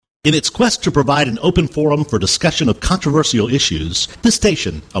In its quest to provide an open forum for discussion of controversial issues, this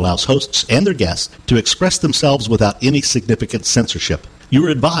station allows hosts and their guests to express themselves without any significant censorship. You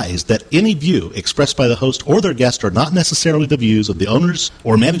are advised that any view expressed by the host or their guest are not necessarily the views of the owners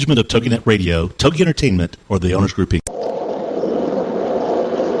or management of TogiNet Radio, Togi Entertainment, or the Owners Group Inc.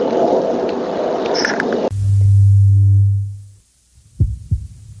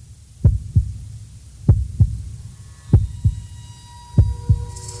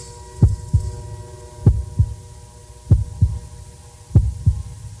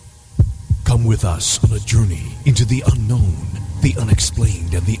 Come with us on a journey into the unknown, the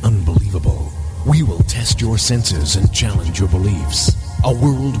unexplained, and the unbelievable. We will test your senses and challenge your beliefs. A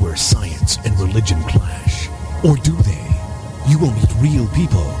world where science and religion clash. Or do they? You will meet real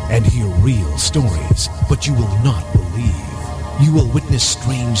people and hear real stories, but you will not believe. You will witness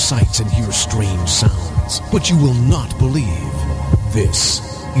strange sights and hear strange sounds, but you will not believe. This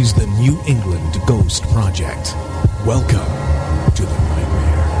is the New England Ghost Project. Welcome to the nightmare.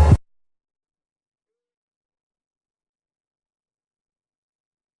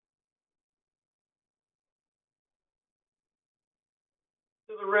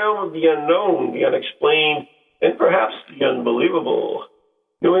 The realm of the unknown, the unexplained, and perhaps the unbelievable.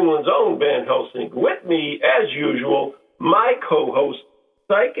 New England's own Van Helsing. With me, as usual, my co-host,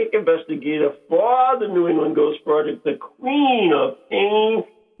 psychic investigator for the New England Ghost Project, the Queen of Pain,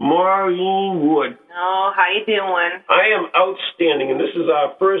 Maureen Wood. Oh, how you doing? I am outstanding, and this is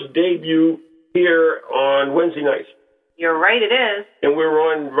our first debut here on Wednesday nights. You're right, it is. And we're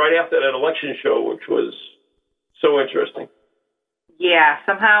on right after that election show, which was so interesting. Yeah,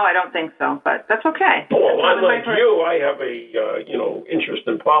 somehow I don't think so, but that's okay. Well, unlike you, I have a interest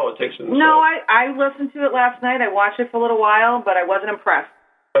in politics. And no, I listened to it last night. I watched it for a little while, but I wasn't impressed.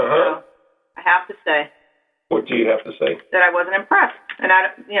 Uh-huh. So, I have to say. What do you have to say? That I wasn't impressed, and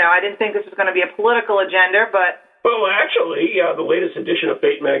I didn't think this was going to be a political agenda, but. Well, actually, the latest edition of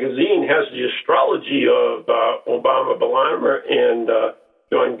Fate magazine has the astrology of Obama, Balaam, and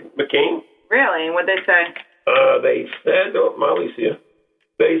John McCain. Really? What'd they say? They said, Molly's here.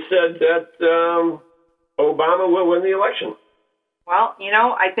 They said that Obama will win the election. Well,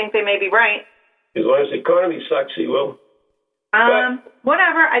 I think they may be right. As long as the economy sucks, he will.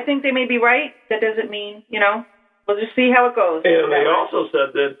 Whatever. I think they may be right. That doesn't mean, we'll just see how it goes. And they also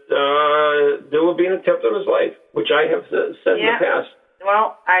said that there will be an attempt on his life, which I have said in the past.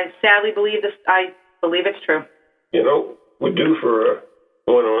 Well, I sadly believe this. I believe it's true. We're due for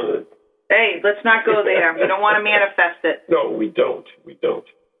going on. Hey, let's not go there. We don't want to manifest it. No, we don't. We don't.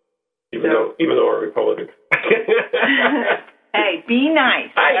 Even though we're a Republican. Hey, be nice.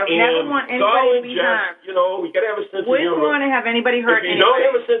 I never want anybody to be harmed. You got to have a sense of humor. We don't want to have anybody hurt anybody. If you don't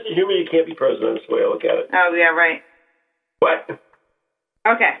have a sense of humor, you can't be president. That's the way I look at it. Oh, yeah, right. What?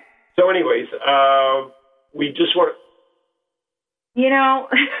 Okay. So anyways, we just want to...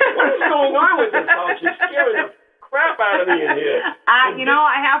 What is going on with this house? You're scaring the crap out of me in here. I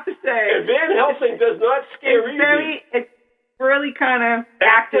have to say. And Van Helsing does not scare easy. It's really kind of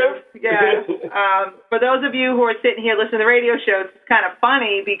active. Yeah. For those of you who are sitting here listening to the radio show, it's kind of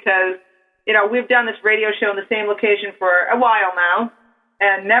funny because, we've done this radio show in the same location for a while now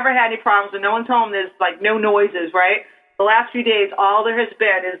and never had any problems. And no one's home. There's, no noises, right? The last few days, all there has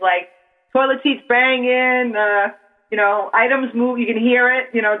been is, toilet seats banging, items move. You can hear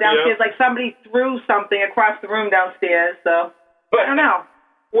it, downstairs. Yeah. Like somebody threw something across the room downstairs. So, I don't know.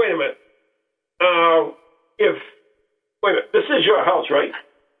 Wait a minute. Wait a minute. This is your house, right?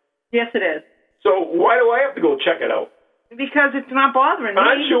 Yes, it is. So why do I have to go check it out? Because it's not bothering me.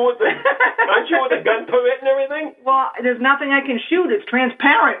 Aren't you with the gun permit and everything? Well, there's nothing I can shoot. It's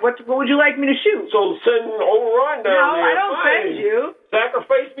transparent. What would you like me to shoot? So send old Ron down there. No, I don't send you.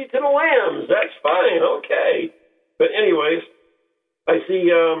 Sacrifice me to the lambs. That's fine. Okay. But anyways, I see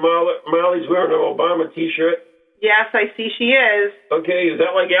Molly's wearing an Obama T-shirt. Yes, I see she is. Okay, is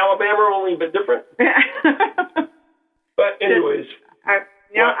that like Alabama, only a bit different? But anyways.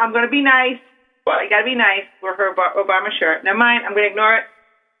 I'm going to be nice. What? I got to be nice for her Obama shirt. Never mind, I'm going to ignore it.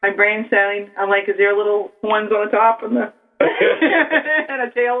 My brain's saying, I'm like, is there little horns on the top and and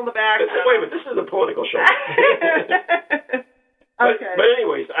a tail in the back? Wait a minute, this is a political show. Okay. But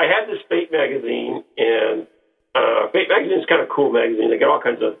anyways, I had this Fate magazine, and Fate magazine is kind of cool magazine. They got all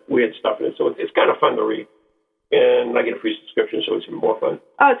kinds of weird stuff in it, so it's kind of fun to read. And I get a free subscription, so it's even more fun.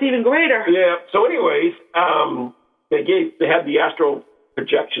 Oh, it's even greater. Yeah. So anyways, they had the astro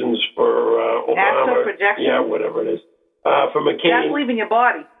projections for Obama. Astro projections? Yeah, whatever it is. For McCain. That's leaving your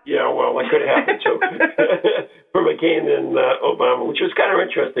body. Yeah, well, that could happen too. For McCain and Obama, which was kind of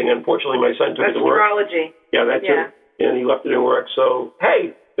interesting. Unfortunately, my son took it to work. Astrology. Yeah, that too. And he left it in work. So,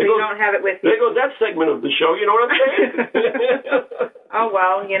 hey, there goes don't have it with you. There goes that segment of the show, you know what I'm saying? Oh,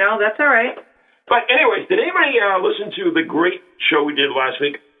 well, that's all right. But anyways, did anybody listen to the great show we did last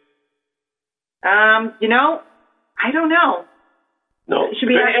week? I don't know. No. It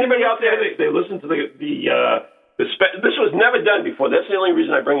should be anybody out there, they listened to this was never done before. That's the only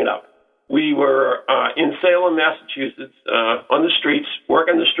reason I bring it up. We were in Salem, Massachusetts, on the streets,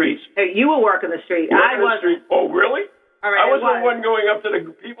 working the streets. Hey, you were working the street. I wasn't. Oh, really? All right, I was the one going up to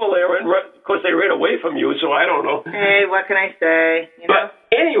the people there, and of course they ran away from you, so I don't know. Hey, what can I say? But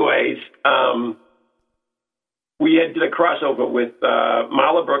anyways, we did a crossover with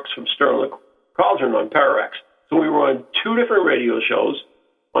Marla Brooks from Sterling Cauldron on Pararex. So we were on 2 different radio shows,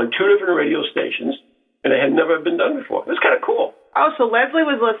 on 2 different radio stations, and it had never been done before. It was kind of cool. Oh, so Leslie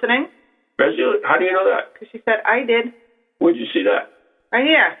was listening. Leslie, how do you know that? Because she said, I did. Where'd you see that? Right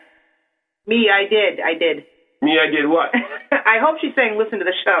here. Me, I did. Me, I did what? I hope she's saying listen to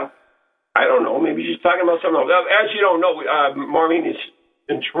the show. I don't know. Maybe she's talking about something else. As you don't know, Maureen is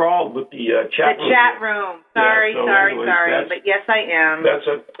enthralled with the chat room. The chat room. Sorry. But yes, I am.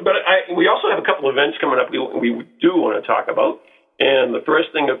 We also have a couple of events coming up we do want to talk about. And the first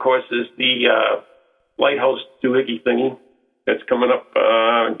thing, of course, is the Lighthouse Doohickey thingy that's coming up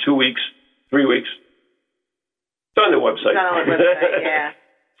in 2 weeks, 3 weeks. It's on the website. It's on the website, yeah.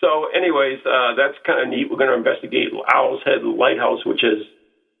 So anyways, that's kind of neat. We're going to investigate Owl's Head Lighthouse, which has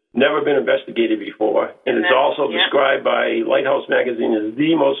never been investigated before, and it's also described by Lighthouse Magazine as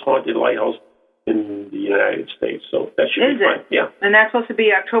the most haunted lighthouse in the United States. So that should be fun. Yeah. And that's supposed to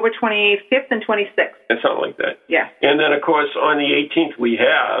be October 25th and 26th. And something like that. Yeah. And then, of course, on the 18th, we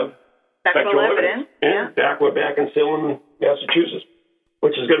have Spectral Evidence. And we're back in Salem, Massachusetts,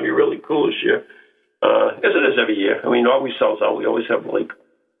 which is going to be really cool this year, as it is every year. I mean, it always sells out. We always sell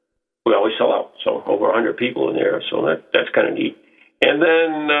out. So over 100 people in there. So that's kind of neat. And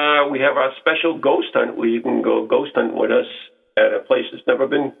then we have our special ghost hunt where you can go ghost hunt with us at a place that's never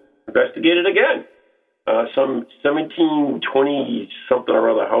been investigated again. Some 1720-something or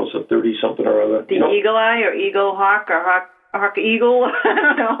other house of 30-something or other. The Eagle Eye or Eagle Hawk or Hawk Eagle? I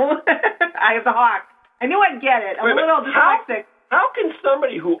don't know. I have the Hawk. I knew I'd get it. I'm a little dyslexic. How can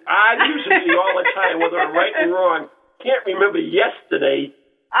somebody who argues with me all the time, whether I'm right and wrong, can't remember yesterday?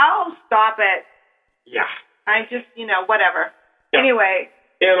 Oh, stop it. Yeah. I just, whatever. Yeah. Anyway.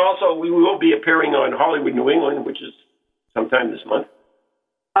 And also, we will be appearing on Hollywood, New England, which is sometime this month.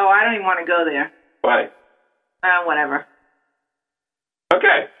 Oh, I don't even want to go there. Why? Whatever.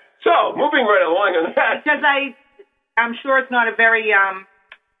 Okay. So, moving right along on that. Because I'm sure it's not a very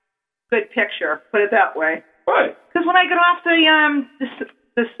good picture, put it that way. Why? Because when I got off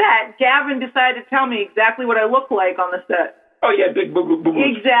the set, Gavin decided to tell me exactly what I look like on the set. Oh, yeah, big boo-boo.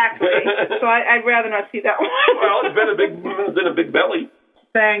 Exactly. So I'd rather not see that one. Well, it's been a big belly.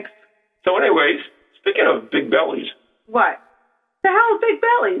 Thanks. So anyways, speaking of big bellies. What? The hell is big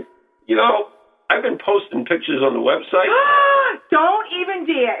bellies? I've been posting pictures on the website. Don't even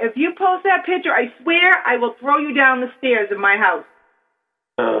dare. If you post that picture, I swear I will throw you down the stairs of my house.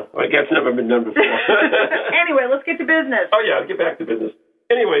 I guess it's never been done before. Anyway, let's get to business. Oh, yeah, get back to business.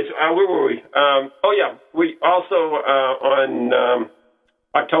 Anyways, where were we? We also, on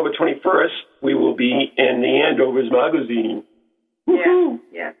October 21st, we will be in the Andover's magazine.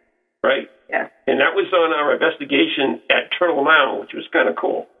 Yeah. Right? Yeah. And that was on our investigation at Turtle Mound, which was kind of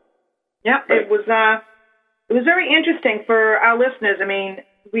cool. Yeah, right. It was very interesting for our listeners. I mean,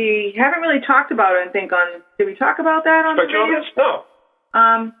 we haven't really talked about it, I think, did we talk about that on Spectral the radio? Evidence?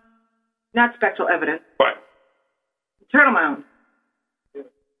 No. Not Spectral Evidence. What? Turtle Mound.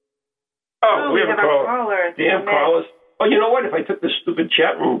 Oh, we have a caller. Damn callers. Oh, you know what? If I took this stupid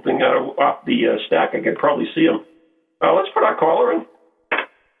chat room thing off the stack, I could probably see them. Let's put our caller in.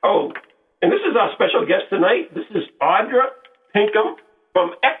 Oh, and this is our special guest tonight. This is Audra Pinkham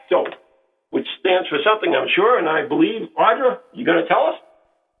from ECTO, which stands for something, I'm sure, and I believe, Audra, you going to tell us?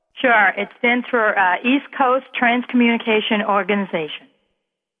 Sure. It stands for East Coast Transcommunication Organization.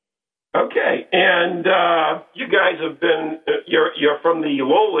 Okay, and you guys have been, you're from the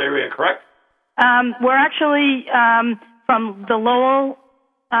Lowell area, correct? We're actually from the Lowell,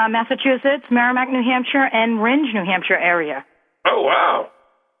 Massachusetts, Merrimack, New Hampshire, and Rindge, New Hampshire area. Oh, wow.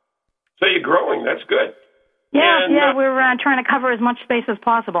 So you're growing. That's good. Yeah, we're trying to cover as much space as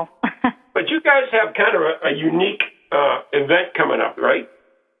possible. But you guys have kind of a unique event coming up, right?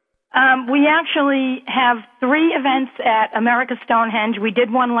 We actually have 3 events at America's Stonehenge. We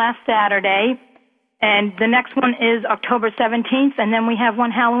did one last Saturday, and the next one is October 17th, and then we have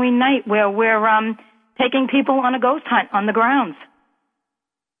one Halloween night where we're taking people on a ghost hunt on the grounds.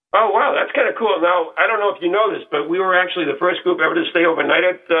 Oh, wow, that's kind of cool. Now, I don't know if you know this, but we were actually the first group ever to stay overnight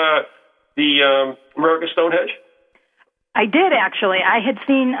at the America Stonehenge. I did, actually. I had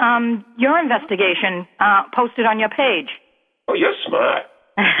seen your investigation posted on your page. Oh, you're smart.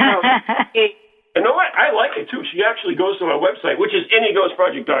 You know what? I like it, too. She actually goes to our website, which is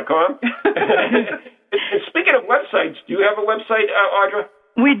anyghostproject.com. And speaking of websites, do you have a website, Audra?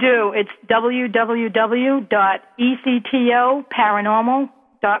 We do. It's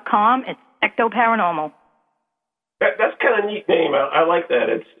www.ectoparanormal.com. It's ectoparanormal. That's kind of a neat name. I like that.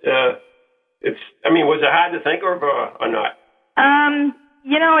 It's. I mean, was it hard to think of or not?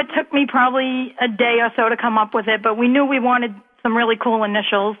 It took me probably a day or so to come up with it, but we knew we wanted some really cool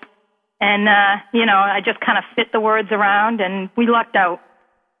initials. And, I just kind of fit the words around, and we lucked out.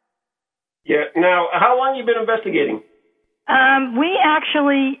 Yeah. Now, how long have you been investigating? We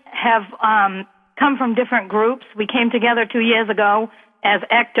actually have come from different groups. We came together 2 years ago as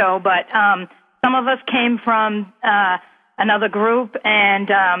Ecto, but some of us came from another group, and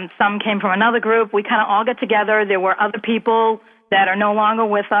some came from another group. We kind of all got together. There were other people that are no longer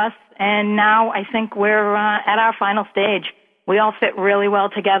with us, and now I think we're at our final stage. We all fit really well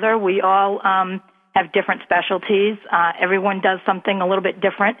together. We all have different specialties. Everyone does something a little bit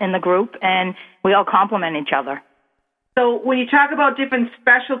different in the group, and we all complement each other. So when you talk about different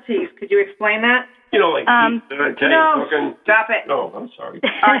specialties, could you explain that? Like no, stop it. No, I'm sorry.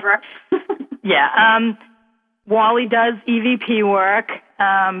 Yeah, Wally does EVP work.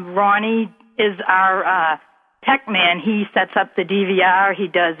 Ronnie is our tech man. He sets up the DVR. He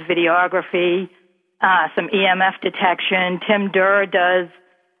does videography, some EMF detection. Tim Durr does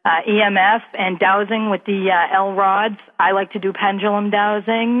EMF and dowsing with the L rods. I like to do pendulum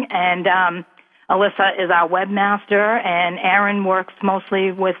dowsing, and Alyssa is our webmaster, and Aaron works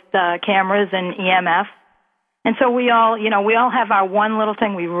mostly with cameras and EMF. And so we all have our one little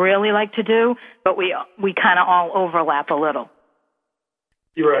thing we really like to do, but we kind of all overlap a little.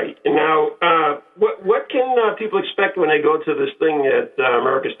 You're right. And now, what can people expect when they go to this thing at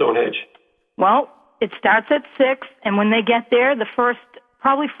America Stonehenge? Well, it starts at 6, and when they get there, the first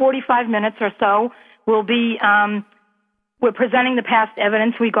probably 45 minutes or so will be we're presenting the past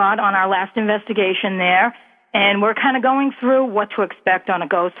evidence we got on our last investigation there, and we're kind of going through what to expect on a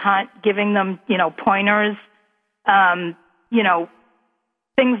ghost hunt, giving them, pointers,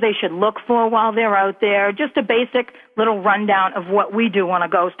 things they should look for while they're out there, just a basic little rundown of what we do on a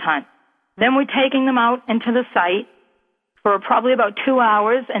ghost hunt. Then we're taking them out into the site for probably about 2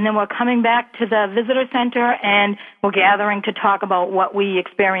 hours, and then we're coming back to the visitor center, and we're gathering to talk about what we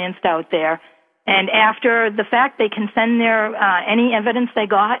experienced out there. And after the fact, they can send their any evidence they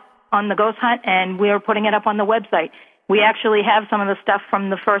got on the ghost hunt, and we're putting it up on the website. We actually have some of the stuff from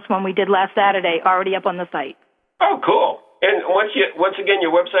the first one we did last Saturday already up on the site. Oh, cool. And once again,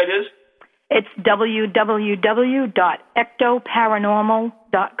 your website is? It's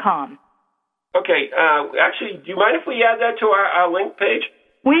www.ectoparanormal.com. Okay. Actually, do you mind if we add that to our link page?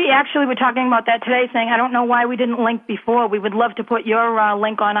 We actually were talking about that today, saying I don't know why we didn't link before. We would love to put your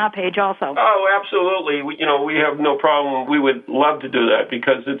link on our page also. Oh, absolutely. We have no problem. We would love to do that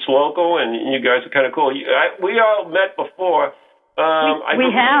because it's local and you guys are kind of cool. We all met before.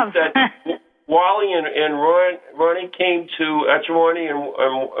 We have. That Wally and Ronnie came to, that's Ronnie and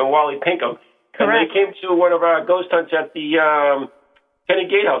Wally Pinkham. Correct. And they came to one of our ghost hunts at the Kenny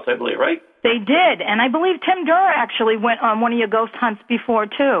Gatehouse, I believe, right? They did, and I believe Tim Durr actually went on one of your ghost hunts before,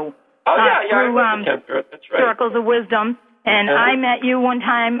 too. Oh, yeah, I remember Tim Durr, that's right. Circles of Wisdom, and I met you one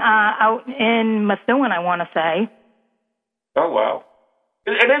time out in Methuen, I want to say. Oh, wow.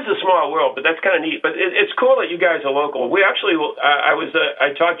 It is a small world, but that's kind of neat. But it's cool that you guys are local. We actually,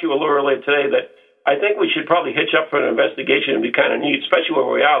 I talked to you a little earlier today that I think we should probably hitch up for an investigation. It'd be kind of neat, especially when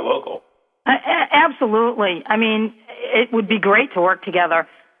we are local. Absolutely. I mean, it would be great to work together.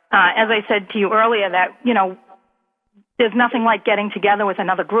 As I said to you earlier, that, there's nothing like getting together with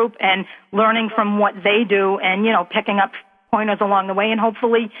another group and learning from what they do and, picking up pointers along the way and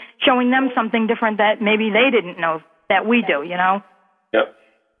hopefully showing them something different that maybe they didn't know that we do, Yep.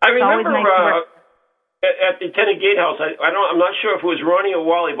 I remember at the Kenny Gatehouse, I'm not sure if it was Ronnie or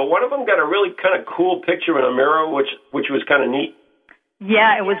Wally, but one of them got a really kind of cool picture in a mirror, which was kind of neat.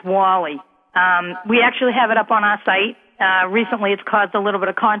 Yeah, it was Wally. We actually have it up on our site. Recently it's caused a little bit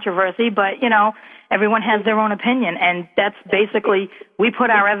of controversy, but, everyone has their own opinion, and that's basically, we put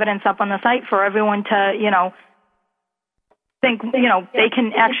our evidence up on the site for everyone to, think, they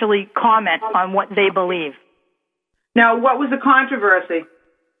can actually comment on what they believe. Now, what was the controversy?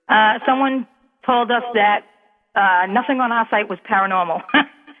 Someone told us that nothing on our site was paranormal,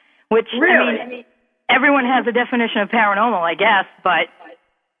 which, really? I mean, everyone has a definition of paranormal, I guess, but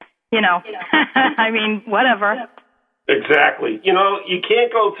I mean, whatever. Exactly. You know, you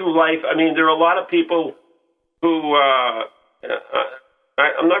can't go through life. I mean, there are a lot of people who, I'm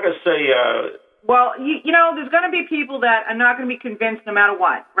not going to say... well, there's going to be people that are not going to be convinced no matter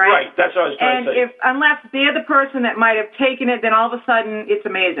what, right? Right, that's what I was trying to say. Unless they're the person that might have taken it, then all of a sudden it's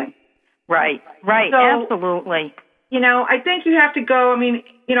amazing. Right, so, absolutely. I think you have to go,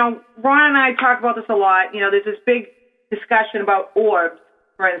 Ron and I talk about this a lot. There's this big discussion about orbs,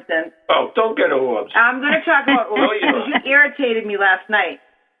 for instance. Oh, don't get orbs. I'm going to talk about orbs because you irritated me last night.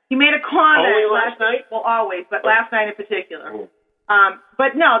 You made a comment. Only last night? Well, always, but last night in particular.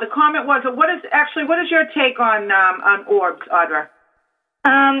 But no, the comment was, what is your take on orbs, Audra?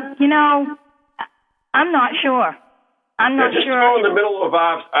 I'm not sure. I'm not just sure. Throw in the middle of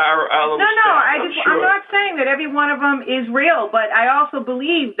our little No, stuff. I'm not saying that every one of them is real, but I also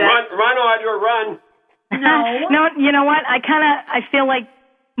believe that. Run, Audra, run. No, you know what? I feel like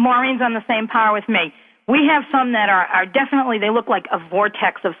Maureen's on the same par with me. We have some that are definitely, they look like a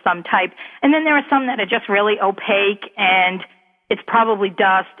vortex of some type, and then there are some that are just really opaque, and it's probably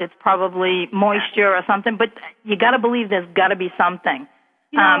dust, it's probably moisture or something, but you got to believe there's got to be something.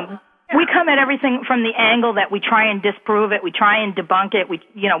 We come at everything from the angle that we try and disprove it, we try and debunk it, we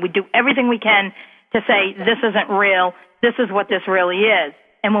do everything we can to say this isn't real, this is what this really is.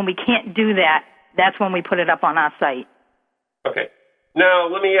 And when we can't do that, that's when we put it up on our site. Okay. Now,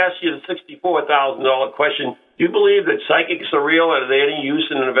 let me ask you the $64,000 question. Do you believe that psychics are real? Are they any use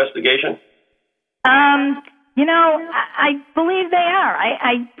in an investigation? I believe they are.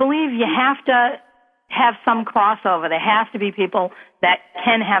 I believe you have to have some crossover. There has to be people that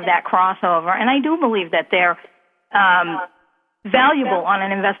can have that crossover. And I do believe that they're valuable on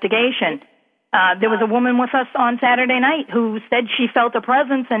an investigation. There was a woman with us on Saturday night who said she felt a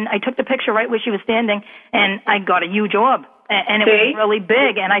presence, and I took the picture right where she was standing, and I got a huge orb. And it was really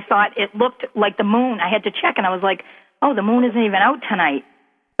big, and I thought it looked like the moon. I had to check, and I was like, oh, the moon isn't even out tonight.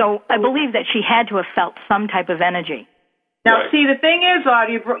 So I believe that she had to have felt some type of energy. Now, see, the thing is,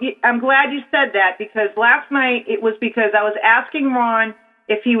 Audie, I'm glad you said that, because last night it was because I was asking Ron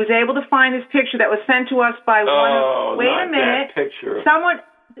if he was able to find this picture that was sent to us by one of... Wait a minute. That picture. Someone...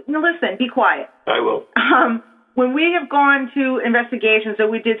 No, listen, be quiet. I will. When we have gone to investigations, so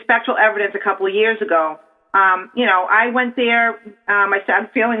we did spectral evidence a couple of years ago, I went there, I said, I'm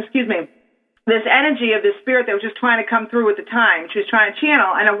feeling, this energy of this spirit that was just trying to come through at the time. She was trying to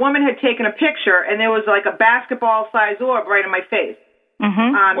channel, and a woman had taken a picture, and there was like a basketball-sized orb right in my face.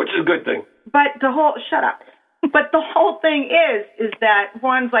 Mm-hmm. Which is a good thing. But shut up. But the whole thing is that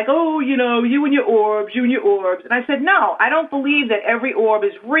Ron's like, oh, you and your orbs. And I said, no, I don't believe that every orb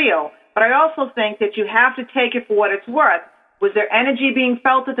is real, but I also think that you have to take it for what it's worth. Was there energy being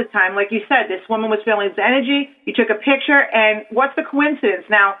felt at the time? Like you said, this woman was feeling this energy. You took a picture, and what's the coincidence?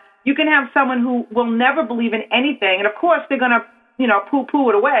 Now, you can have someone who will never believe in anything, and of course they're going to, poo-poo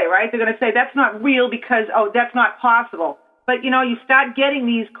it away, right? They're going to say that's not real because, that's not possible. But, you start getting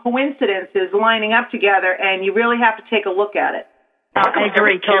these coincidences lining up together, and you really have to take a look at it. I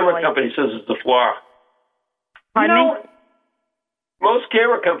agree totally. Camera company says it's the flaw. Pardon me? Most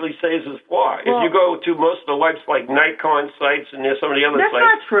camera companies say it's a flaw. If you go to most of the websites like Nikon sites and there's some of the other sites. That's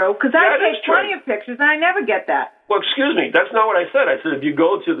not true, because I take plenty of pictures and I never get that. Well, excuse me, that's not what I said. I said if you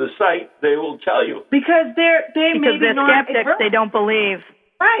go to the site, they will tell you. Because they're skeptics, they don't believe.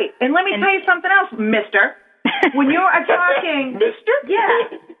 Right, and let me tell you something else, mister. When you are talking... Mister?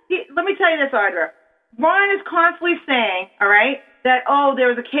 Yeah. Let me tell you this, Audra. Ron is constantly saying, all right, that,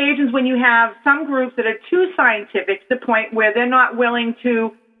 there's occasions when you have some groups that are too scientific to the point where they're not willing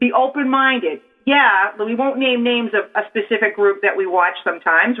to be open-minded. Yeah, we won't name names of a specific group that we watch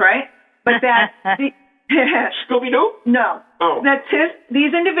sometimes, right? But that... Scooby-Doo? No. Oh. That's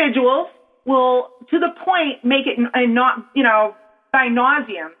these individuals will, to the point, make it not, by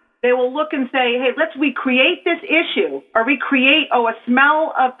nauseam. They will look and say, hey, let's recreate this issue, or recreate, a smell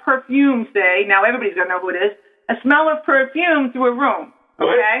of perfume, say. Now everybody's going to know who it is. A smell of perfume through a room,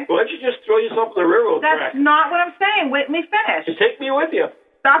 okay? Why don't you just throw yourself on the railroad track? That's not what I'm saying. Let me finish. You take me with you.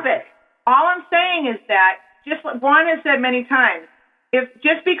 Stop it. All I'm saying is that, just like Ron has said many times,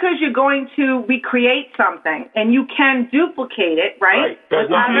 just because you're going to recreate something and you can duplicate it, right? Does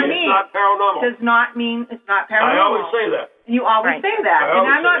not mean it's not paranormal. Does not mean it's not paranormal. I always say that. You always say that.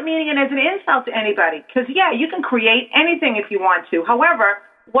 And I'm not meaning it as an insult to anybody. Because, you can create anything if you want to. However,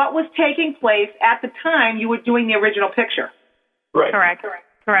 what was taking place at the time you were doing the original picture? Right.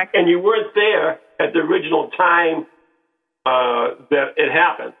 Correct. And you weren't there at the original time that it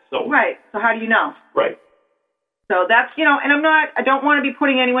happened. So. Right. So how do you know? Right. So that's, and I don't want to be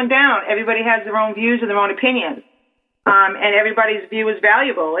putting anyone down. Everybody has their own views and their own opinions. and everybody's view is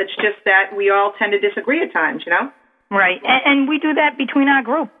valuable. It's just that we all tend to disagree at times, you know? Right, and we do that between our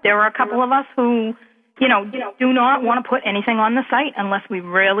group. There are a couple of us who, do not want to put anything on the site unless we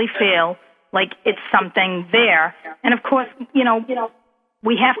really feel like it's something there. And, of course,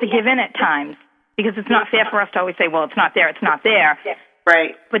 we have to give in at times because it's not fair for us to always say, well, it's not there, it's not there.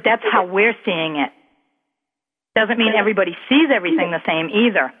 Right. But that's how we're seeing it. Doesn't mean everybody sees everything the same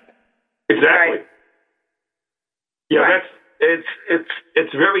either. Exactly. Yeah,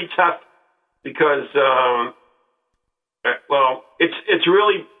 it's very tough because it's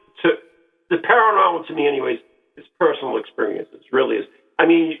really the paranormal to me, anyways, is personal experiences. Really is. I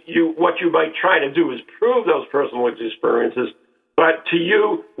mean, what you might try to do is prove those personal experiences, but to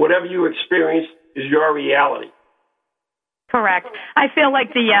you, whatever you experience is your reality. Correct. I feel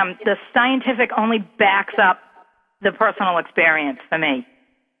like the scientific only backs up the personal experience for me.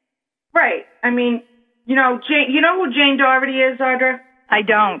 Right. I mean, Jane, you know who Jane Doherty is, Audra? I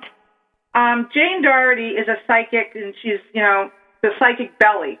don't. Jane Doherty is a psychic, and she's, the psychic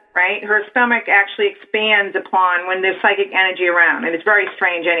belly, right? Her stomach actually expands upon when there's psychic energy around, and it's very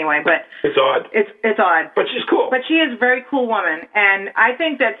strange anyway, but... It's odd. It's odd. But she's cool. But she is a very cool woman, and I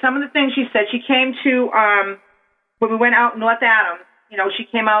think that some of the things she said, she came to, when we went out in North Adams, she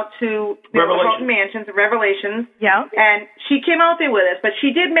came out to Houghton Mansions and Revelations. Yeah. And she came out there with us, but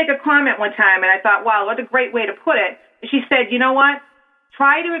she did make a comment one time, and I thought, wow, what a great way to put it. She said, you know what?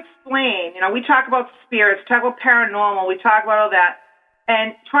 Try to explain. We talk about spirits, talk about paranormal, we talk about all that.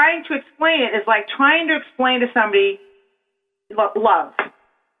 And trying to explain it is like trying to explain to somebody love,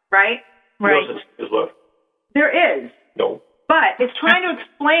 right? Right. No such thing as love. There is. No. But it's trying to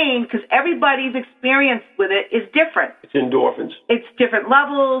explain because everybody's experience with it is different. It's endorphins. It's different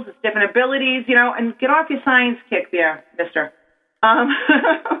levels, it's different abilities, and get off your science kick there, mister.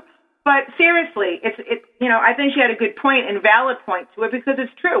 But seriously, I think she had a good point and valid point to it because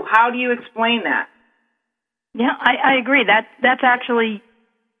it's true. How do you explain that? Yeah, I agree. That's actually,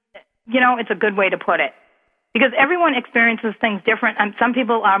 it's a good way to put it. Because everyone experiences things different. Some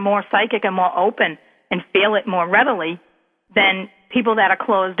people are more psychic and more open and feel it more readily than people that are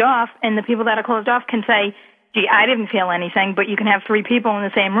closed off. And the people that are closed off can say, gee, I didn't feel anything, but you can have three people in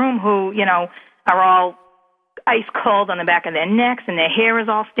the same room who, are all ice cold on the back of their necks and their hair is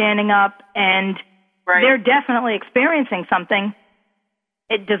all standing up, and they're definitely experiencing something.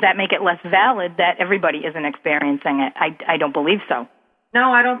 Does that make it less valid that everybody isn't experiencing it? I don't believe so.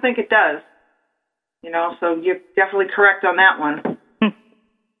 No, I don't think it does. So you're definitely correct on that one.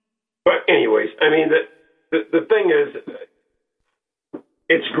 But anyways, I mean, the thing is,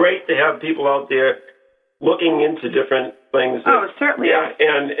 it's great to have people out there looking into different things. Oh, certainly. Yeah,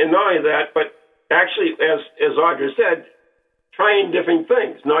 and not only that, but actually, as Audra said, trying different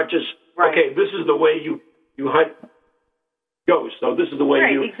things, not just, okay, this is the way you hunt ghosts, so this is the way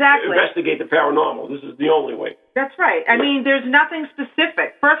you investigate the paranormal. This is the only way. That's right. I mean, there's nothing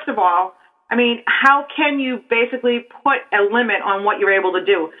specific. First of all, how can you basically put a limit on what you're able to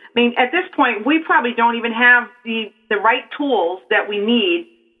do? I mean, at this point, we probably don't even have the right tools that we need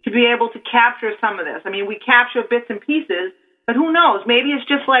to be able to capture some of this. I mean, we capture bits and pieces, but who knows? Maybe it's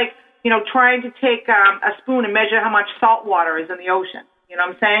just like, trying to take a spoon and measure how much salt water is in the ocean. You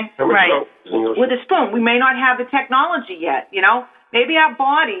know what I'm saying? How much salt is in the ocean? With a spoon. We may not have the technology yet, Maybe our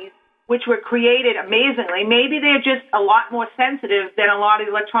bodies, which were created amazingly, maybe they're just a lot more sensitive than a lot of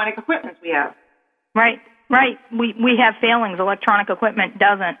the electronic equipment we have. Right. We have failings. Electronic equipment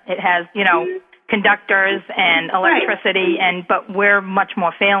doesn't. It has, conductors and electricity, but we're much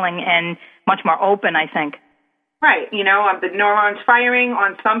more failing and much more open, I think. Right. The neurons firing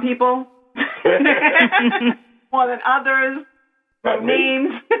on some people more than others.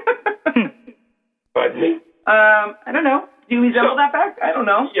 Names. Pardon me? I don't know. Do you resemble that back? I don't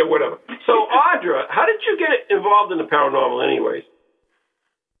know. Yeah, whatever. So, Audra, how did you get involved in the paranormal anyways?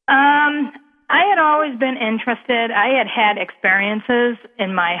 I had always been interested. I had experiences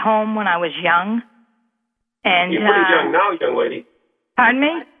in my home when I was young. And you're pretty young now, young lady. Pardon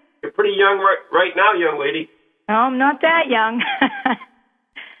me? You're pretty young right now, young lady. Oh, I'm not that young.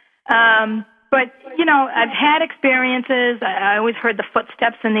 But, I've had experiences. I always heard the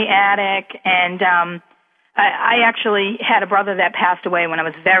footsteps in the attic, and I actually had a brother that passed away when I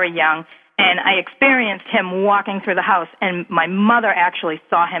was very young, and I experienced him walking through the house, and my mother actually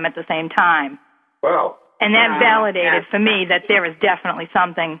saw him at the same time. Wow. And that validated for me that there is definitely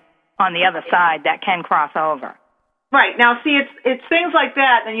something on the other side that can cross over. Right. Now, see, it's things like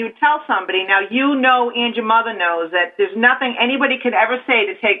that, and you would tell somebody, now and your mother knows that there's nothing anybody could ever say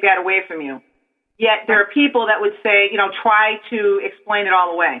to take that away from you. Yet there are people that would say, try to explain it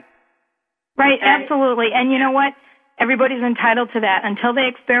all away. Right, absolutely. And you know what? everybody's entitled to that. Until they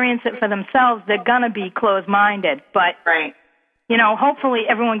experience it for themselves, they're going to be closed-minded. But, right. you know, hopefully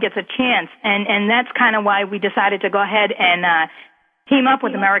everyone gets a chance. And that's kind of why we decided to go ahead and team up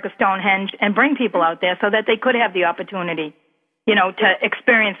with America Stonehenge and bring people out there so that they could have the opportunity, you know, to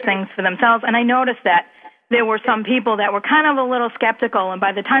experience things for themselves. And I noticed that there were some people that were kind of a little skeptical, and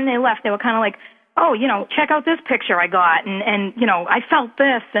by the time they left, they were kind of like, oh, you know, check out this picture I got, and you know, I felt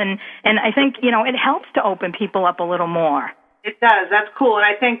this, and I think, you know, it helps to open people up a little more. It does. That's cool. And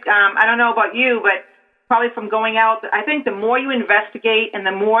I think, I don't know about you, but probably from going out, I think the more you investigate and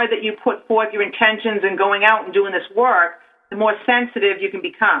the more that you put forth your intentions in going out and doing this work, the more sensitive you can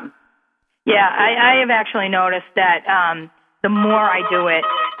become. Yeah, I have actually noticed that the more I do it,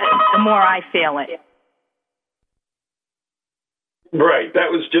 the more I feel it. Right,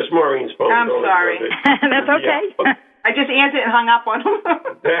 that was just Maureen's phone. I'm sorry. That's okay. Yeah. Okay. I just answered and hung up on him.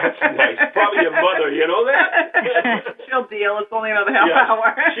 That's nice. Probably your mother, you know that? She'll deal. It's only another half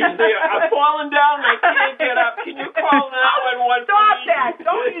hour. She's there. I'm falling down. I can't get up. Can you call now and one? Stop that.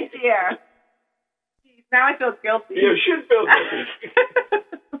 Don't you dare. Jeez, now I feel guilty. You should feel guilty.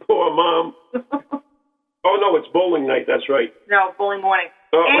 Poor Mom. Oh, no, it's bowling night. That's right. No, bowling morning.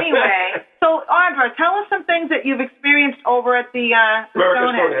 Oh. Anyway, so Audra, tell us some things that you've experienced over at the America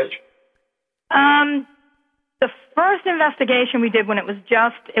Stonehenge. The first investigation we did when it was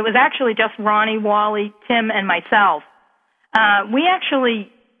actually just Ronnie, Wally, Tim, and myself. We actually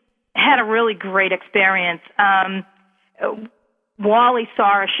had a really great experience. Wally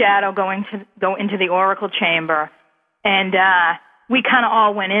saw a shadow go into the oracle chamber, and we kind of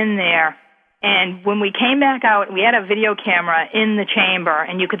all went in there. And when we came back out, we had a video camera in the chamber,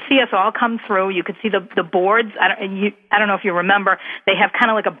 and you could see us all come through. You could see the boards. I don't know if you remember. They have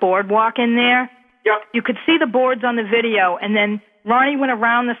kind of like a boardwalk in there. Yep. You could see the boards on the video, and then Ronnie went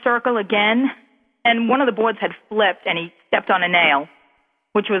around the circle again, and one of the boards had flipped, and he stepped on a nail,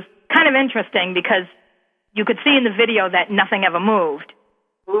 which was kind of interesting because you could see in the video that nothing ever moved.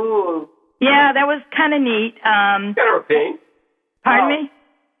 Ooh. Yeah, that was kind of neat. Kind of a pain. Pardon me?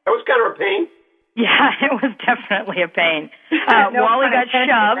 That was kind of a pain. Yeah, it was definitely a pain. Wally got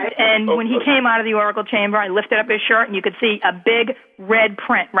shoved, and when he came out of the oracle chamber, I lifted up his shirt, and you could see a big red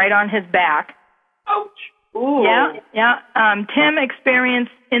print right on his back. Ouch. Ooh. Yeah. Tim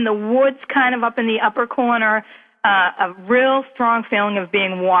experienced in the woods, kind of up in the upper corner, a real strong feeling of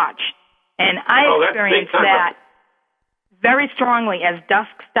being watched. And I experienced that very strongly. As dusk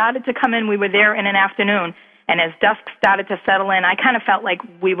started to come in, we were there in an afternoon, and as dusk started to settle in, I kind of felt like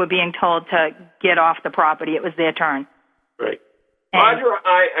we were being told to get off the property. It was their turn. Right. Audra,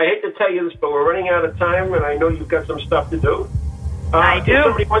 I hate to tell you this, but we're running out of time, and I know you've got some stuff to do. I do. If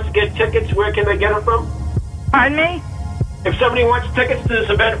somebody wants to get tickets, where can they get it from? Pardon me? If somebody wants tickets to this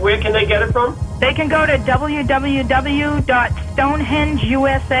event, where can they get it from? They can go to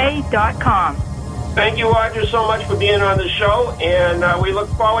www.stonehengeusa.com. Thank you, Audra, so much for being on the show, and we look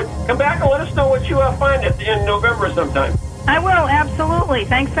forward. Come back and let us know what you find in November sometime. I will, absolutely.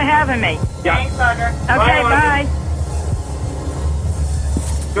 Thanks for having me. Yeah. Thanks, Audra. Okay, bye.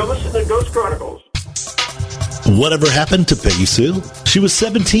 Go listen to Ghost Chronicles. Whatever happened to Peggy Sue? She was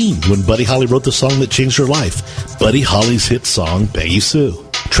 17 when Buddy Holly wrote the song that changed her life, Buddy Holly's hit song, Peggy Sue.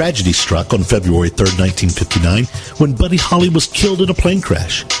 Tragedy struck on February 3rd, 1959, when Buddy Holly was killed in a plane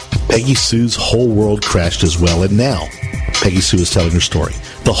crash. Peggy Sue's whole world crashed as well, and now Peggy Sue is telling her story.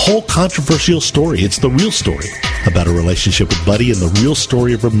 The whole controversial story. It's the real story about her relationship with Buddy and the real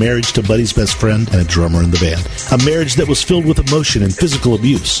story of her marriage to Buddy's best friend and a drummer in the band. A marriage that was filled with emotion and physical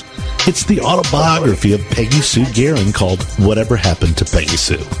abuse. It's the autobiography of Peggy Sue Guerin called Whatever Happened to Peggy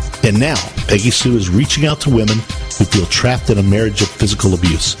Sue. And now, Peggy Sue is reaching out to women who feel trapped in a marriage of physical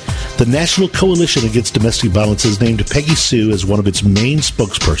abuse. The National Coalition Against Domestic Violence has named Peggy Sue as one of its main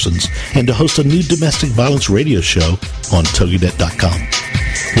spokespersons and to host a new domestic violence radio show on TogiNet.com.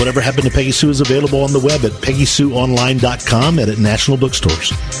 Whatever Happened to Peggy Sue is available on the web at PeggySueOnline.com and at national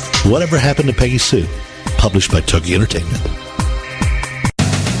bookstores. Whatever Happened to Peggy Sue, published by Togi Entertainment.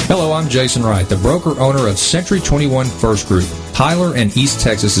 Hello, I'm Jason Wright, the broker-owner of Century 21 First Group, Tyler and East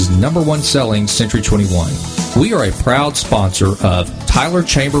Texas's #1 selling Century 21. We are a proud sponsor of Tyler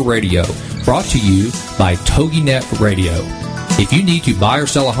Chamber Radio, brought to you by TogiNet Radio. If you need to buy or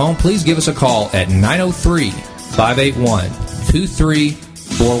sell a home, please give us a call at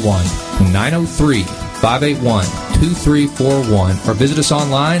 903-581-2341, 903-581-2341, or visit us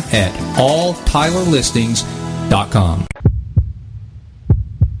online at alltylerlistings.com.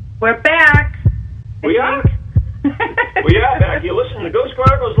 We're back. We are? We are back. You're listening to Ghost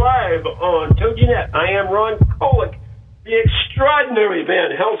Chronicles Live on TogiNet. I am Ron Kolick, the extraordinary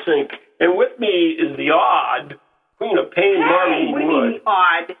Van Helsing, and with me is the odd Queen of Pain, Maureen what do you Wood. mean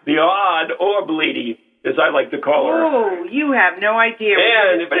odd? The odd orb lady, as I like to call her. Oh, you have no idea.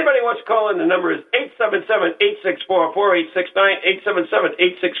 And if anybody wants to call in, the number is 877-864-4869,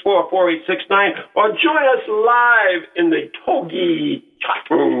 877-864-4869, or join us live in the Togi chat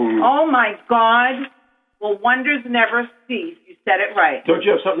room. Oh, my God. Well, wonders never cease. You said it right. Don't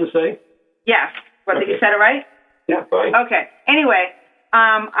you have something to say? Yes. What, Okay. did you said it right? Yeah, fine. Okay. Anyway,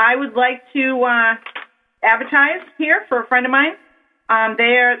 I would like to advertise here for a friend of mine.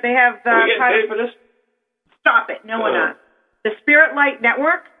 They have... Are we getting paid for this? Stop it. No, we're not. The Spirit Light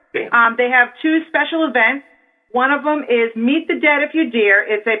Network. Okay. They have two special events. One of them is Meet the Dead If You Dare.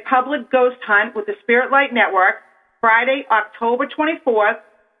 It's a public ghost hunt with the Spirit Light Network, Friday, October 24th,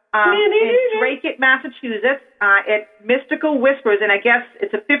 in Drake, Massachusetts, at Mystical Whispers. And I guess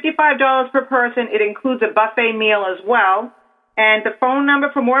it's a $55 per person. It includes a buffet meal as well. And the phone number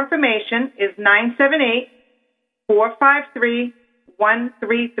for more information is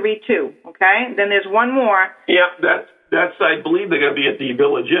 978-453-1332. Okay? Then there's one more. Yeah, that's. I believe they're going to be at the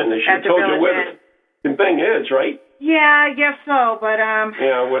Village Inn. They should have told you where the thing is, right? Yeah, I guess so, but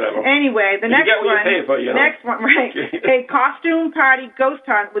yeah, whatever. Anyway, the next get what one. you pay for, you know. Next one, right? A costume party ghost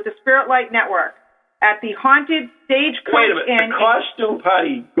hunt with the Spirit Light Network at the Haunted Stagecoach Wait a minute, Inn. a costume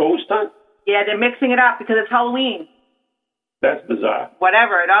party ghost hunt? Yeah, they're mixing it up because it's Halloween. That's bizarre.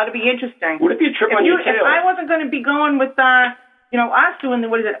 Whatever, it ought to be interesting. What if you trip on your tail? If I wasn't going to be going with us doing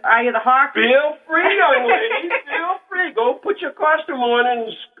what is it, Eye of the Hawk? Feel free, young lady. Feel free. Go put your costume on and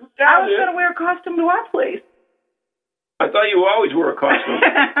scoot down I was going to wear a costume to our place. I thought you always wore a costume.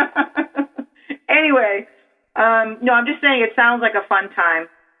 Anyway, no, I'm just saying it sounds like a fun time.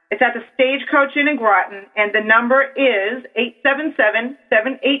 It's at the Stagecoach Inn in Groton, and the number is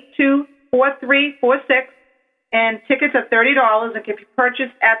 877-782-4346, and tickets are $30 and can be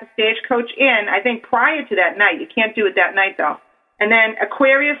purchased at the Stagecoach Inn, I think prior to that night. You can't do it that night, though. And then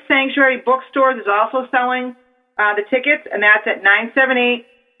Aquarius Sanctuary Bookstores is also selling the tickets, and that's at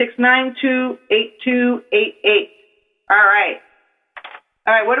 978-692-8288. All right,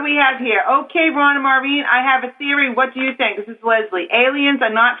 what do we have here? Okay, Ron and Maureen, I have a theory. What do you think? This is Leslie. Aliens are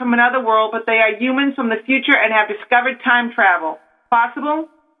not from another world, but they are humans from the future and have discovered time travel.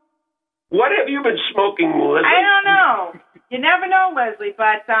 Possible? What have you been smoking, Leslie? I don't know. You never know, Leslie,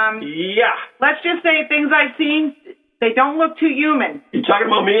 but yeah. Let's just say things I've seen, they don't look too human. You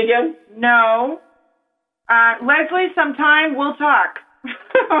talking about me again? No. Leslie, sometime we'll talk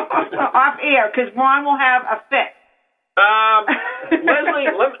off air because Ron will have a fit. Leslie,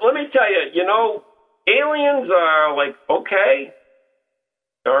 let me tell you, aliens are like, okay,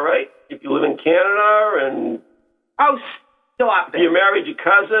 all right, if you live in Canada and... Oh, stop it. You married your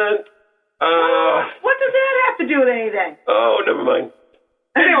cousin. What does that have to do with anything? Oh, never mind.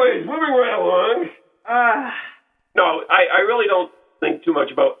 Anyways, moving right along. No, I really don't think too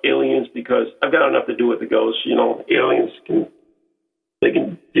much about aliens because I've got enough to do with the ghosts. Aliens can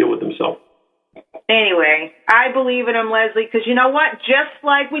deal with themselves. Anyway, I believe in him, Leslie, because you know what? Just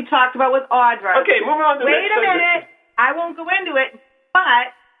like we talked about with Audra. Okay, moving on to the next Wait a minute. I won't go into it,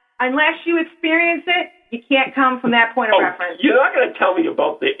 but unless you experience it, you can't come from that point of reference. You're not going to tell me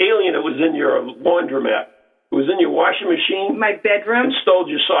about the alien that was in your laundromat. It was in your washing machine. My bedroom. And stole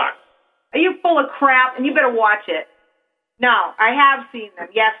your socks. Are you full of crap? And you better watch it. No, I have seen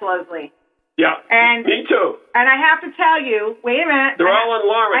them. Yes, Leslie. Yeah, me too. And I have to tell you, wait a minute. They're all in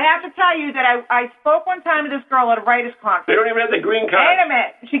Lawrence. I have to tell you that I spoke one time to this girl at a writers' conference. They don't even have the green card. Wait a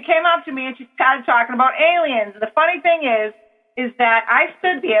minute. She came up to me and she started talking about aliens. And the funny thing is that I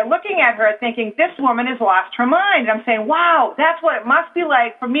stood there looking at her thinking, this woman has lost her mind. And I'm saying, wow, that's what it must be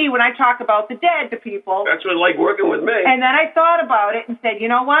like for me when I talk about the dead to people. That's what it's like working with me. And then I thought about it and said, you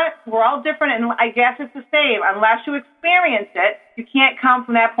know what? We're all different, and I guess it's the same. Unless you experience it, you can't come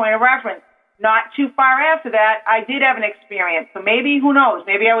from that point of reference. Not too far after that, I did have an experience. So maybe, who knows?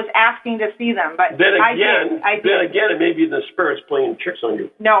 Maybe I was asking to see them. But then again, I did. It may be the spirits playing tricks on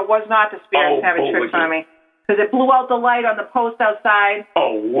you. No, it was not the spirits having tricks on me. Because it blew out the light on the post outside.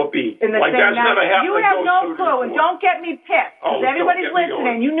 Oh, whoopee. In the like same that's night. never happened. You have no clue, and don't get me pissed. Because everybody's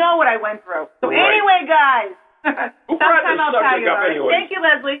listening. You know what I went through. So anyway, guys, sometime I'll tell you about it. Thank you,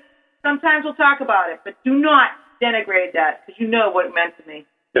 Leslie. Sometimes we'll talk about it. But do not denigrate that, because you know what it meant to me.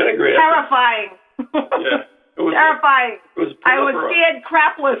 Denigrate. Terrifying. Yeah. It was terrifying. I was scared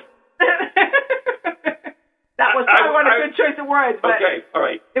crapless. That was probably a good choice of words. But okay, all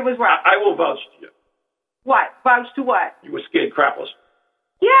right. It was rough. I will vouch to you. What? Vouch to what? You were scared crapless.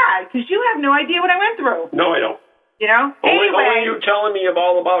 Yeah, because you have no idea what I went through. No, I don't. Anyway. Only you telling me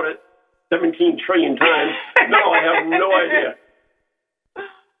all about it 17 trillion times. No, I have no idea.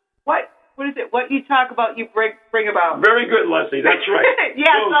 What what is it? What you talk about, you bring about. Very good, Leslie. That's right.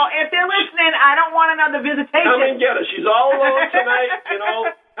 Yeah, so if they're listening, I don't want another visitation. Come and get her. She's all alone tonight, Come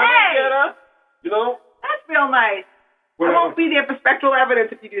and get her. That's real nice. Whatever. I won't be there for spectral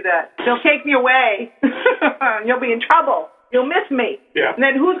evidence if you do that. They'll take me away. You'll be in trouble. You'll miss me. Yeah. And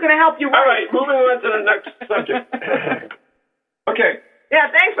then who's going to help you? All right, moving on to the next subject. Okay.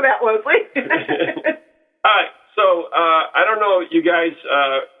 Yeah, thanks for that, Leslie. All right, so I don't know if you guys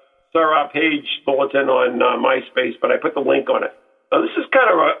saw our page bulletin on MySpace, but I put the link on it. Now, this is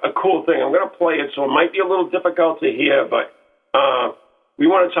kind of a cool thing. I'm going to play it, so it might be a little difficult to hear, but we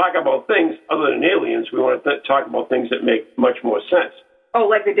want to talk about things other than aliens. We want to talk about things that make much more sense. Oh,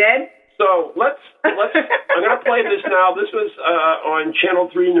 like the dead? So let's. I'm going to play this now. This was on Channel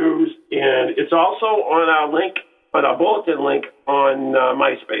 3 News, and it's also on our link, on our bulletin link on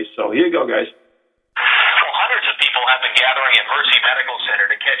MySpace. So here you go, guys. Well, hundreds of people have been gathering at Mercy Medical Center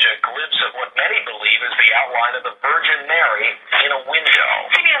to catch a glimpse of what many believe is the outline of the Virgin Mary in a window.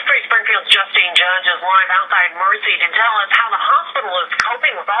 CBS 3 Springfield's Justine Judge is live outside Mercy to tell us how the hospital is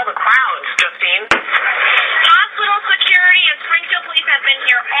coping with all the crowds. Justine? Hospital security and Springfield police have been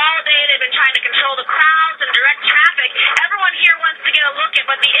here all day. They've been trying to control the crowds and direct traffic. Everyone here wants to get a look at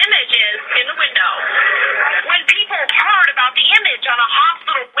what the image is in the window. When people heard about the image on a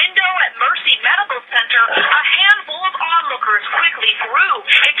hospital window at Mercy Medical Center, a handful of onlookers quickly grew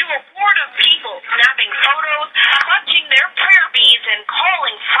into a horde of people snapping photos, clutching their prayer beads, and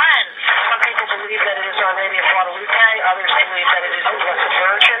calling friends. Some people believe that it is Our Lady of Guadalupe. Others believe that it is the Blessed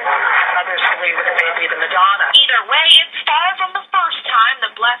Virgin. Others believe that it may be the Madonna. Either way, it's far from the first time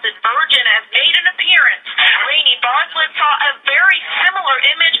the Blessed Virgin has made an appearance. Rainey Bartlett saw a very similar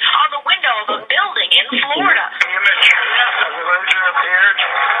image on the window of a building in Florida. The image of the Virgin appeared,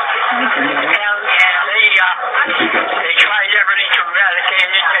 and they tried everything to eradicate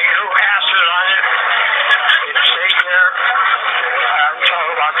it. They threw acid on it. It stayed there until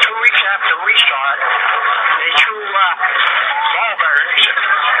about 2 weeks after we saw it. They threw ballbearings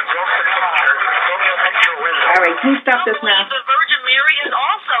and broke the picture window. All right, can you stop this now? The Virgin Mary has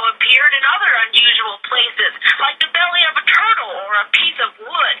also appeared in other unusual places, like the belly of a turtle or a piece of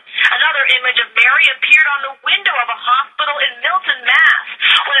wood. Another image of Mary appeared on the window of a hospital in Milton, Mass.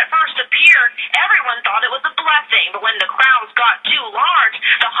 When it first appeared, everyone thought it was a blessing, but when the crowds got too large,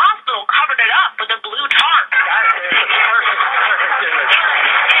 the hospital covered it up with a blue tarp. That is a perfect image.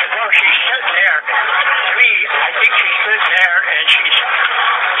 Well, she's sitting there. To me, I think she's sitting there, and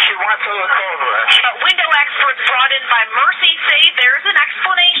she wants to look over us. But window experts brought in by Mercy say there's an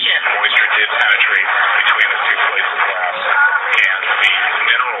explanation. Moisture did penetrate between the two plates of glass, and the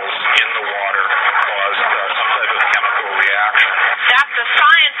minerals in the water caused some type of chemical reaction. That's the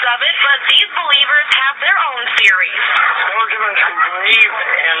science of it, but these believers have their own theories. Those of us who believe,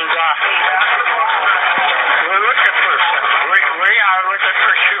 and we're looking for, we are looking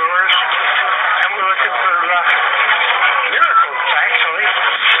for cures, and we're looking for miracles, actually.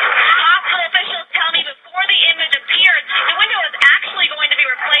 Hospital officials tell me before the image appeared, the window is actually going to be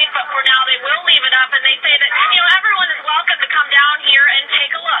replaced, but for now they will leave it up, and they say that, everyone is welcome to come down here and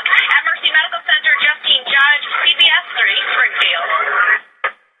take a look. At Mercy Medical Center, Justine Judge, CBS 3, Springfield.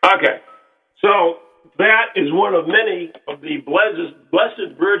 Okay, so that is one of many of the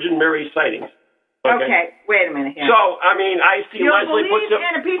Blessed Virgin Mary sightings. Okay, wait a minute here. So, I mean, I see You Leslie puts believe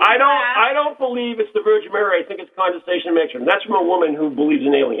in a piece of I glass? don't believe it's the Virgin Mary. I think it's condensation mixture. That's from a woman who believes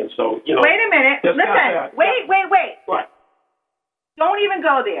in aliens. So, Wait a minute. that's not Listen. that. Wait. What? Don't even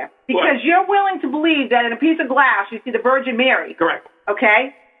go there. Because you're willing to believe that in a piece of glass you see the Virgin Mary. Correct.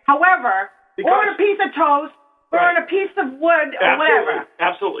 Okay? However, or Because- in a piece of toast, or Right. in a piece of wood, or whatever.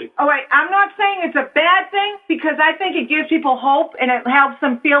 Absolutely. All right, I'm not saying it's a bad thing because I think it gives people hope and it helps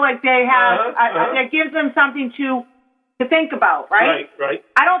them feel like they have, it gives them something to think about, right? Right.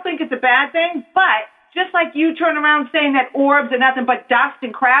 I don't think it's a bad thing, but just like you turn around saying that orbs are nothing but dust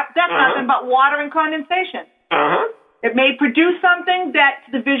and crap, that's nothing but water and condensation. It may produce something that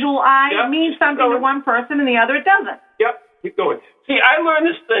to the visual eye means something to one person and the other it doesn't. Yep, keep going. See, I learned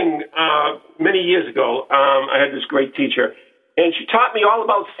this thing many years ago. I had this great teacher, and she taught me all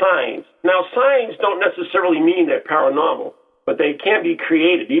about signs. Now, signs don't necessarily mean they're paranormal, but they can be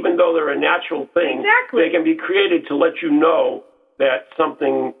created. Even though they're a natural thing, Exactly. they can be created to let you know that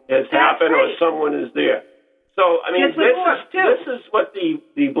something has happened or someone is there. So, I mean, Just with orbs, too. this is what the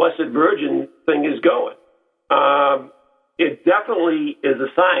Blessed Virgin thing is going. It definitely is a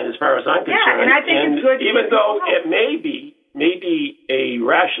sign as far as I'm concerned. Yeah, and I think it's good to even get though people it may be a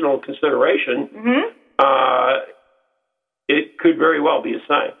rational consideration, it could very well be a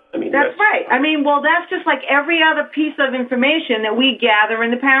sign. I mean, that's right. I mean, well, that's just like every other piece of information that we gather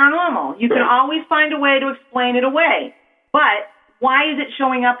in the paranormal. You can always find a way to explain it away. But why is it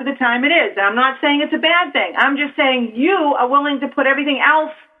showing up at the time it is? And I'm not saying it's a bad thing. I'm just saying you are willing to put everything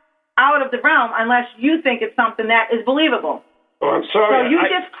else out of the realm unless you think it's something that is believable. Oh, I'm sorry. So you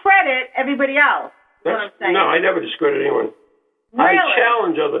discredit everybody else. That's what I'm saying. No, I never discredit anyone. Really? I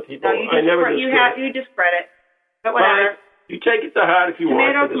challenge other people. No, I never discredit. You discredit. But whatever. You take it to heart if you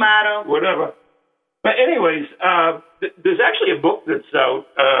want. Tomato. Whatever. But anyways, there's actually a book that's out,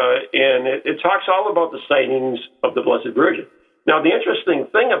 and it talks all about the sightings of the Blessed Virgin. Now, the interesting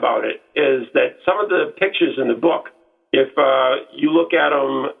thing about it is that some of the pictures in the book, if you look at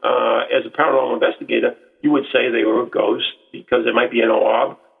them as a paranormal investigator, you would say they were a ghost because it might be an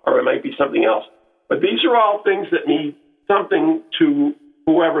orb or it might be something else. But these are all things that mean something to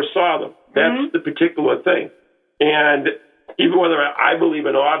whoever saw them. That's the particular thing. And even whether I believe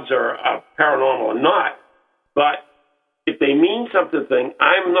in orbs are paranormal or not, but if they mean something,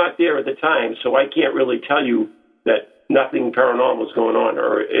 I'm not there at the time, so I can't really tell you that nothing paranormal is going on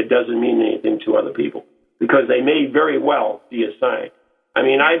or it doesn't mean anything to other people because they may very well be a sign. I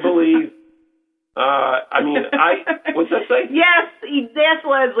mean, I believe, what's that say? Yes,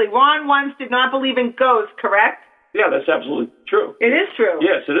 Leslie. Ron once did not believe in ghosts, correct? Yeah, that's absolutely true. It is true.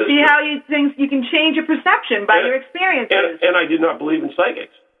 Yes, it is. See how you can change your perception by your experiences. And I did not believe in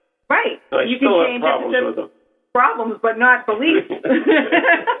psychics. Right. I you still can change have problems with them. Problems, but not beliefs.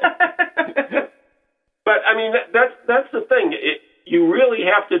 But I mean, that's the thing. You really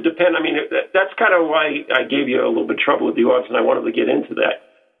have to depend. I mean, that's kind of why I gave you a little bit of trouble with the odds, and I wanted to get into that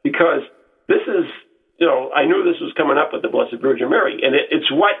because this is, I knew this was coming up with the Blessed Virgin Mary, and it's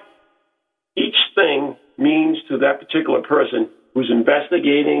what each thing means to that particular person who's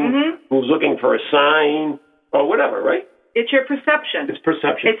investigating, who's looking for a sign or whatever, right? It's your perception. It's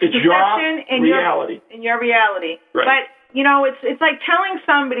perception. It's perception your reality. In your reality. Right. But, it's like telling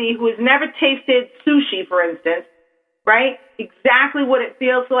somebody who has never tasted sushi, for instance, right, exactly what it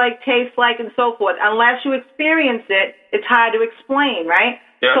feels like, tastes like, and so forth. Unless you experience it, it's hard to explain, right?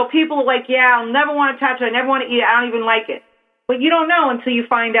 Yeah. So people are like, I'll never want to touch it. I never want to eat it. I don't even like it. But you don't know until you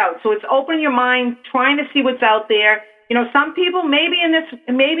find out. So it's opening your mind, trying to see what's out there. Some people maybe in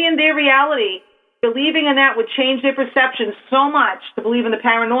their reality, believing in that would change their perception so much to believe in the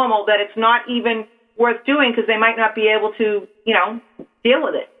paranormal that it's not even worth doing because they might not be able to, deal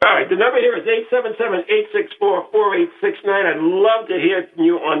with it. All right, the number here is 877-864-4869. I'd love to hear from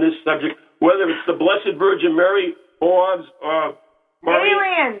you on this subject, whether it's the Blessed Virgin Mary, orbs, or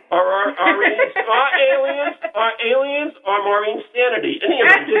aliens, or aliens, or Maureen's sanity. Any of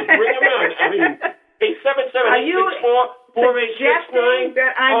them, just bring them on. I mean, 877-864-4869.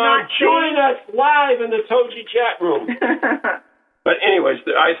 Join us live in the Toji chat room. But anyways,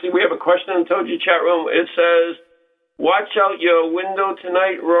 I see we have a question in the Toji chat room. It says, watch out your window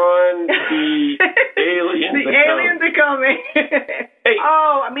tonight, Ron. The aliens are coming. Hey.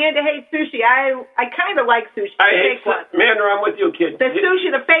 Oh, Amanda hates sushi. I kind of like sushi. I hate Amanda, I'm with you, kid. The sushi,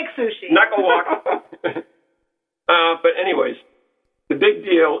 the fake sushi. Knuckle walk. But anyways, the big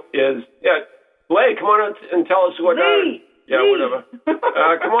deal is, Blay, come on and tell us what... whatever.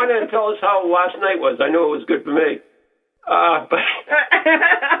 Come on in and tell us how last night was. I know it was good for me. But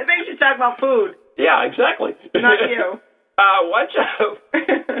I think you should talk about food. Yeah, exactly. Not you. Watch out.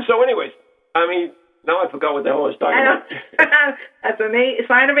 So anyways, I mean, now I forgot what the hell I was talking about. That's a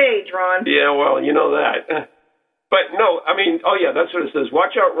sign of age, Ron. Yeah, well, you know that. But no, I mean, that's what it says.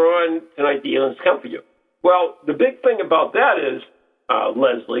 Watch out, Ron. Tonight the aliens come for you. Well, the big thing about that is,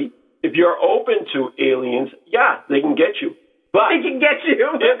 Leslie, if you're open to aliens, they can get you. But they can get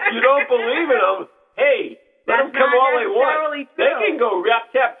you. If you don't believe in them, hey, let them come all they want. They can go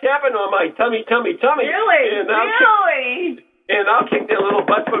tapping on my tummy. Really? And I'll kick their little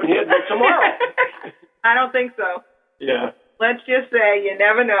butt from here till tomorrow. I don't think so. Yeah. Let's just say you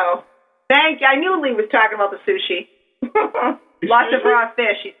never know. Thank you. I knew Lee was talking about the sushi. Lots of raw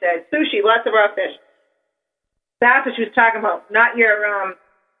fish, she said. Sushi, lots of raw fish. That's what she was talking about, not your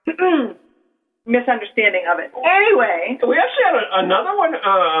misunderstanding of it. Anyway. We actually had another one.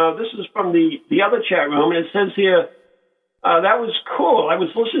 This is from the other chat room, and it says here, that was cool. I was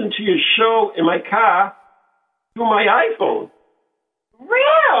listening to your show in my car through my iPhone.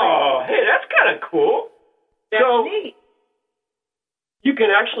 Really? Oh, hey, that's kind of cool. That's neat. You can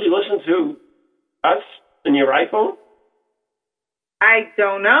actually listen to us in your iPhone? I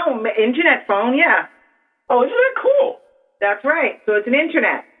don't know. Internet phone, yeah. Oh, isn't that cool? That's right. So it's an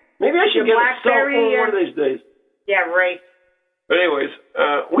internet. Maybe I should get a cell phone one of these days. Yeah, right. But anyways,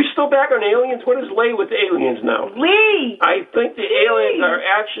 we still back on aliens? What is Lay with aliens now? Lee! I think the aliens are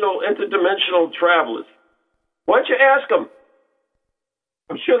actual interdimensional travelers. Why don't you ask them?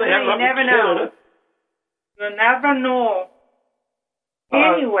 I'm sure they have them up in Canada. You'll never know.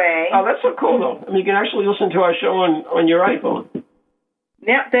 Anyway. Oh, that's so cool, though. I mean, you can actually listen to our show on your iPhone.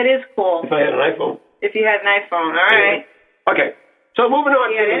 Yep, that is cool. If I had an iPhone. If you had an iPhone, all right. Okay, so moving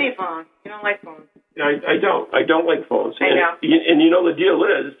on. If you had any phone. You don't like phones. I don't. I don't like phones. I know. And you know the deal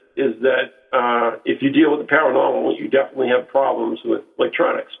is that if you deal with the paranormal, you definitely have problems with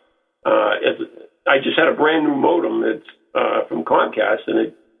electronics. I just had a brand new modem. It's from Comcast,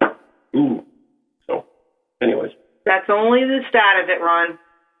 and it. So, anyways. That's only the start of it, Ron.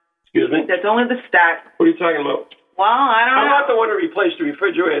 Excuse me? That's only the start. What are you talking about? Well, I don't know. I'm not the one who replaced the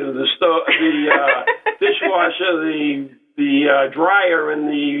refrigerator, the stove, the dishwasher, the dryer, and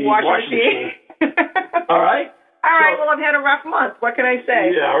the washing machine. All right? All right, well, I've had a rough month. What can I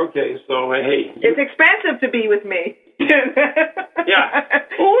say? Yeah, okay. So, hey. It's expensive to be with me. Yeah.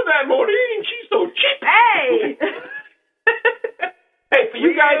 Oh, that Maureen, she's so cheap. Hey! Hey, for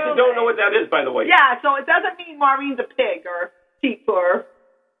you guys that don't know what that is, by the way. Yeah, so it doesn't mean Maureen's a pig or cheap or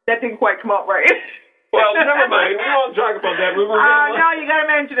that didn't quite come out right. Well, never mind. We won't talk about that. No, you got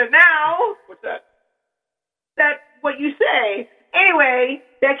to mention it now. What's that? That's what you say. Anyway,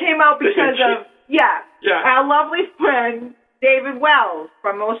 that came out because of, our lovely friend, David Wells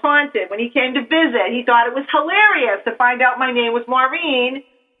from Most Haunted. When he came to visit, he thought it was hilarious to find out my name was Maureen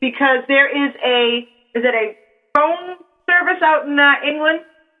because there is a phone service out in England,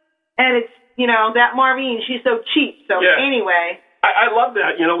 and it's, that Maureen, she's so cheap. So anyway. I love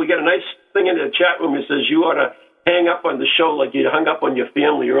that. We got a nice thing in the chat room that says you ought to hang up on the show like you hung up on your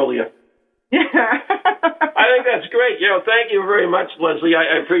family earlier. I think that's great. Thank you very much, Leslie.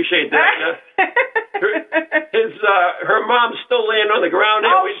 I appreciate that. Her mom's still laying on the ground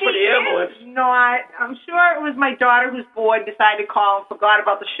there waiting for the ambulance. No, I'm sure it was my daughter who's bored, decided to call and forgot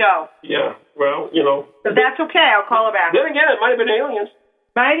about the show. Yeah, well, But that's okay. I'll call her back. Then again, it might have been aliens.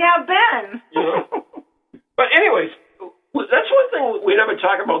 Might have been. But anyways, that's one thing we never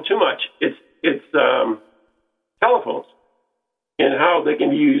talk about too much. It's telephones and how they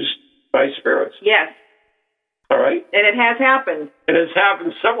can be used by spirits. Yes. All right? And it has happened. It has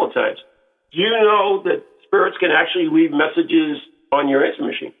happened several times. Do you know that spirits can actually leave messages on your answer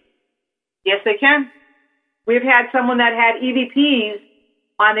machine? Yes, they can. We've had someone that had EVPs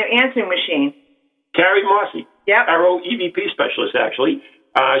on their answering machine. Carrie Mossy. Yep. Our old EVP specialist, actually.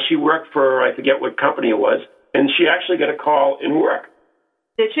 She worked for, I forget what company it was, and she actually got a call in work.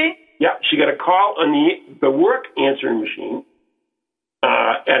 Did she? Yeah, she got a call on the work answering machine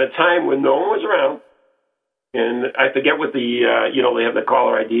at a time when no one was around. And I forget what they have the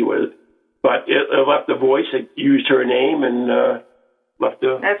caller ID with, but it left a voice. It used her name and left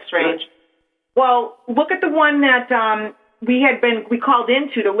a... That's strange. Well, look at the one that we called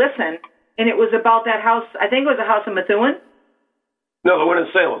into to listen, and it was about that house. I think it was a house in Methuen. No, the one in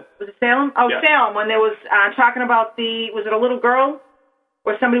Salem. Was it Salem? Oh, yeah. Salem, when there was talking about was it a little girl?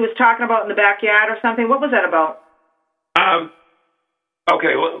 Or somebody was talking about in the backyard or something? What was that about?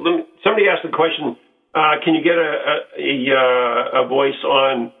 Okay, well, somebody asked the question, can you get a voice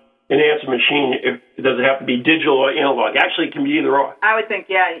on an answer machine? Does it have to be digital or analog? Actually, it can be either or. I would think,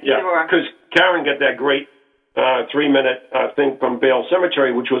 either or. Because Karen got that great 3-minute thing from Bale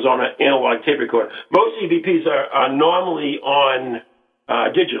Cemetery, which was on an analog tape recorder. Most EVPs are normally on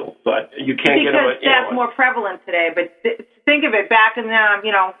digital, but you can't get them on analog. Because that's more prevalent today. But think of it, back in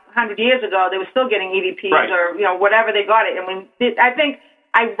 100 years ago, they were still getting EVPs or whatever they got it. And I think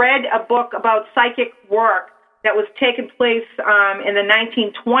I read a book about psychic work that was taking place in the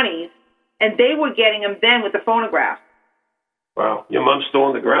 1920s, and they were getting them then with the phonograph. Wow, your mom's still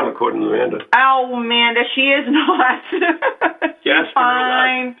on the ground, according to Amanda. Oh, Amanda, she is not. Yes, she's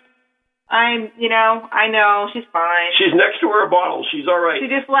fine. I know, she's fine. She's next to her bottle. She's all right. She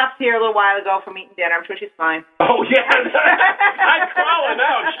just left here a little while ago from eating dinner. I'm sure she's fine. Oh, yeah. I'm crawling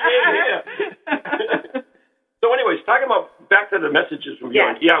out. She ain't here. So anyways, talking about back to the messages from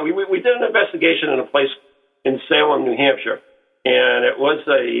Beyond. Yeah, we did an investigation in a place in Salem, New Hampshire, and it was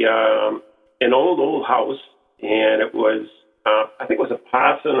an old house, and it was, I think it was a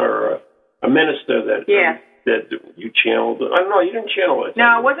parson or a minister that you channeled. I don't know, you didn't channel it.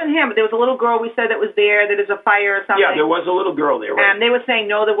 No, it wasn't him, but there was a little girl we said that was there, that is a fire or something. Yeah, there was a little girl there, right? And they were saying,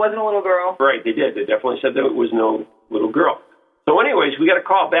 no, there wasn't a little girl. Right, they did. They definitely said there was no little girl. So anyways, we got a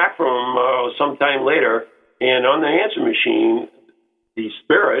call back from sometime later, and on the answer machine, the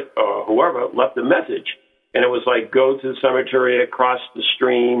spirit, or whoever, left a message. And it was like, go to the cemetery, across the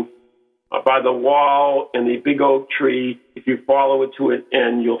stream, by the wall and the big oak tree. If you follow it to it,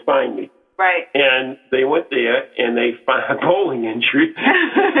 and you'll find me. Right. And they went there, and they found a bowling injury,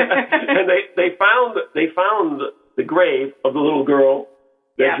 and they found the grave of the little girl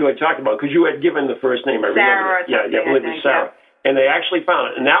that you had talked about, because you had given the first name. I remember. Sarah. I believe it was Sarah. Yeah. And they actually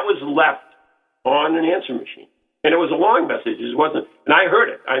found it, and that was left on an answer machine. And it was a long message. It wasn't, and I heard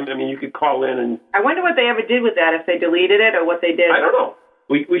it. I mean, you could call in and. I wonder what they ever did with that. If they deleted it or what they did. I don't know.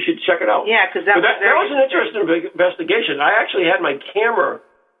 We should check it out. Yeah, because that was an interesting investigation. I actually had my camera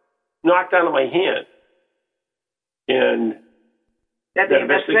knocked out of my hand, and that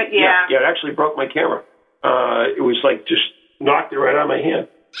it actually broke my camera. It was like just knocked it right out of my hand.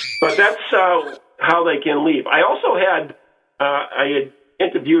 But that's how they can leave. I also had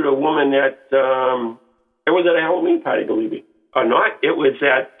interviewed a woman at it was at a Halloween party, believe it or not. It was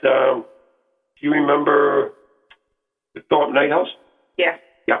at do you remember the Thorpe Night House? Yeah.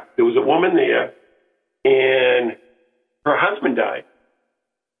 Yeah. There was a woman there, and her husband died.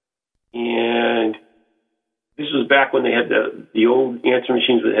 And this was back when they had the old answer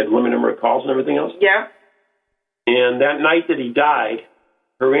machines that had limited number of calls and everything else. Yeah. And that night that he died,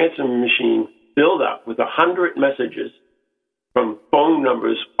 her answer machine filled up with 100 messages from phone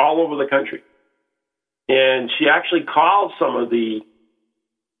numbers all over the country. And she actually called some of the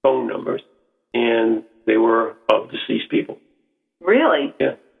phone numbers, and they were of deceased people. Really?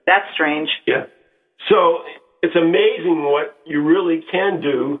 Yeah. That's strange. Yeah. So it's amazing what you really can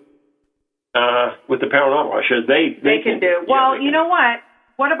do with the paranormal. They can do. Well, you know what?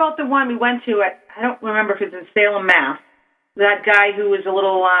 What about the one we went to at, I don't remember if it's in Salem, Mass. That guy who was a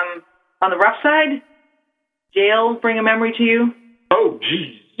little on the rough side? Jail bring a memory to you? Oh,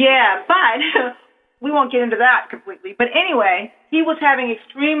 geez. Yeah, but we won't get into that completely. But anyway, he was having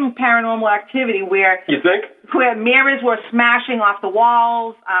extreme paranormal activity where... You think? Where mirrors were smashing off the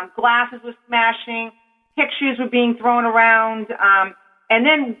walls, glasses were smashing, pictures were being thrown around, and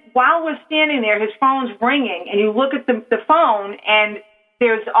then while we're standing there, his phone's ringing, and you look at the phone, and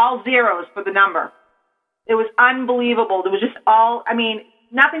there's all zeros for the number. It was unbelievable. There was just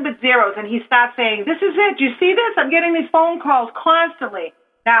nothing but zeros, and he starts saying, "This is it. Do you see this? I'm getting these phone calls constantly."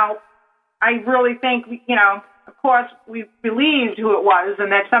 Now, I really think, of course, we believed who it was,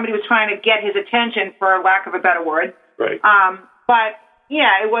 and that somebody was trying to get his attention, for lack of a better word. Right. But,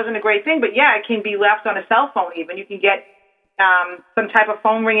 yeah, it wasn't a great thing, but, yeah, it can be left on a cell phone even. You can get some type of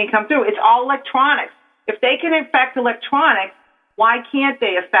phone ringing come through. It's all electronics. If they can affect electronics, why can't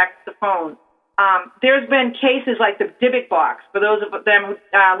they affect the phone? There's been cases like the Dybbuk box. For those of them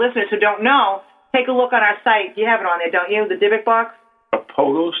listeners who don't know, take a look on our site. You have it on there, don't you? The Dybbuk box? A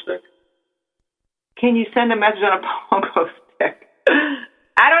pogo stick? Can you send a message on a pogo stick?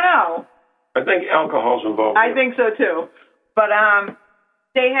 I don't know. I think alcohol's involved. I think so, too. But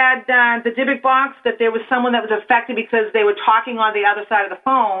they had the Dybbuk box, that there was someone that was affected because they were talking on the other side of the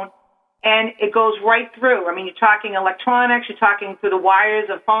phone, and it goes right through. I mean, you're talking electronics, you're talking through the wires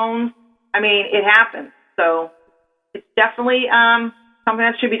of phones. I mean, it happens. So it's definitely something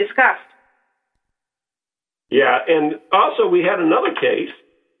that should be discussed. Yeah, and also we had another case.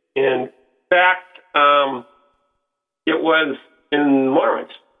 In fact, it was in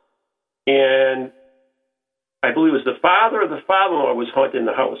Lawrence. And I believe it was the father or the father-in-law was haunting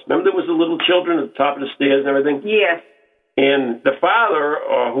the house. Remember there was the little children at the top of the stairs and everything? Yes. And the father,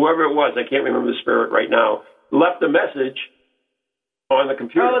 or whoever it was, I can't remember the spirit right now, left a message on the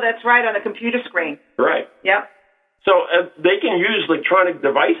computer. Oh, that's right, on the computer screen. Right. Yep. So they can use electronic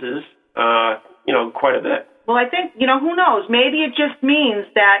devices, quite a bit. Well, I think, who knows? Maybe it just means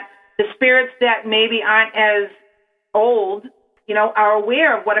that the spirits that maybe aren't as old, are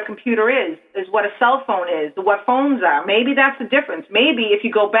aware of what a computer is what a cell phone is, what phones are. Maybe that's the difference. Maybe if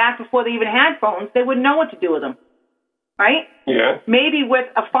you go back before they even had phones, they wouldn't know what to do with them. Right? Yeah. Maybe with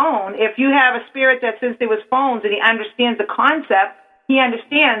a phone, if you have a spirit that since there was phones and he understands the concept, he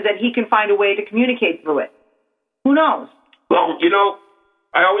understands that he can find a way to communicate through it. Who knows? Well,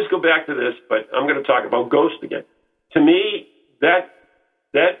 I always go back to this, but I'm going to talk about ghosts again. To me, that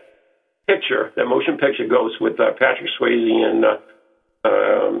picture, that motion picture, goes with Patrick Swayze and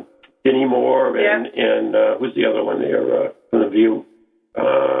Demi Moore and who's the other one there from The View?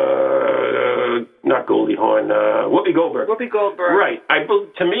 Not Goldie Hawn, Whoopi Goldberg. Whoopi Goldberg. Right.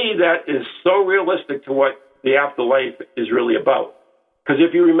 To me, that is so realistic to what the afterlife is really about. Because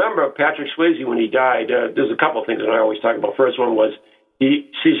if you remember Patrick Swayze when he died, there's a couple of things that I always talk about. First one was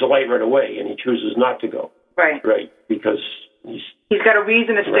he sees the light right away and he chooses not to go. Right. Right. Because he's got a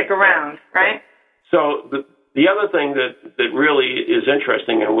reason to stick around, right? So the other thing that really is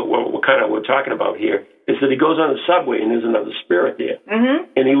interesting, and what we're talking about here, is that he goes on the subway and there's another spirit there,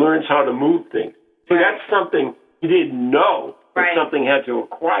 and he learns how to move things. So that's something he didn't know, but something had to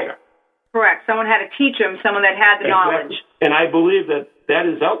acquire. Correct. Someone had to teach him. Someone that had the knowledge. And I believe that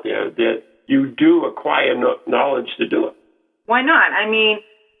is out there, that you do acquire knowledge to do it. Why not? I mean,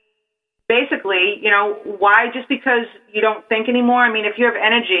 basically, why just because you don't think anymore? I mean, if you have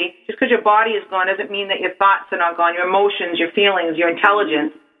energy, just because your body is gone doesn't mean that your thoughts are not gone, your emotions, your feelings, your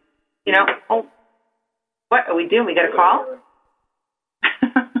intelligence. Oh, what are we doing? We got a call?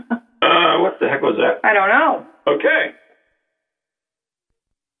 What the heck was that? I don't know. Okay.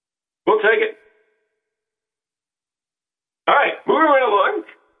 We'll take it. All right, moving right along.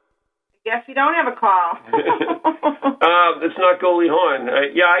 Guess we don't have a call. It's not Goldie Hawn.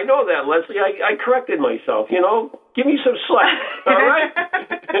 I know that, Leslie. I corrected myself. Give me some slack. All right.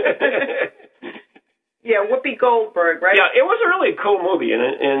 Yeah, Whoopi Goldberg, right? Yeah, it was a really cool movie, and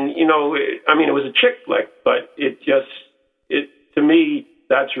it was a chick flick, but to me,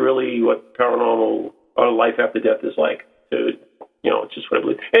 that's really what paranormal or life after death is like. It's just what I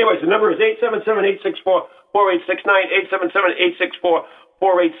believe. Anyways, the number is 877-864-4869,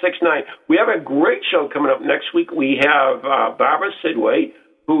 877-864-4869. We have a great show coming up next week. We have Barbara Sidway,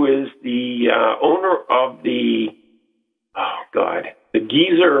 who is the owner of the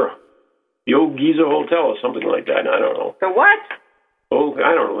old Geezer Hotel or something like that. I don't know. The what? Oh,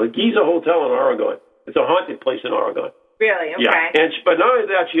 I don't know. The Geezer Hotel in Oregon. It's a haunted place in Oregon. Really? Okay. Yeah. But not only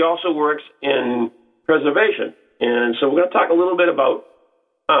that, she also works in preservation. And so we're going to talk a little bit about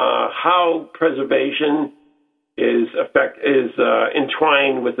how preservation is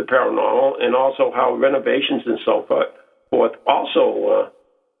entwined with the paranormal, and also how renovations and so forth also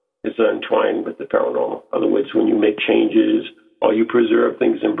is entwined with the paranormal. In other words, when you make changes or you preserve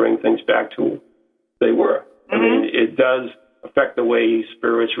things and bring things back to they were. I mean, it does affect the way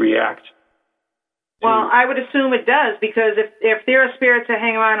spirits react. Well, I would assume it does, because if there are spirits that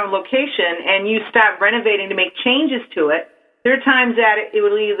hang around on location and you start renovating to make changes to it, there are times that it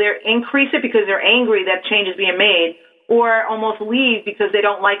will either increase it because they're angry that change is being made, or almost leave because they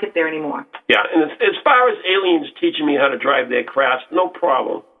don't like it there anymore. Yeah, and as far as aliens teaching me how to drive their crafts, no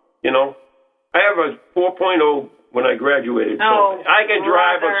problem. I have a 4.0 when I graduated, so I can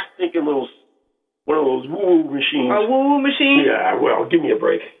drive a stinking little one of those woo-woo machines. A woo-woo machine? Yeah, well, give me a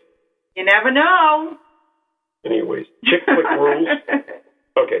break. You never know. Anyways, chick flick rules.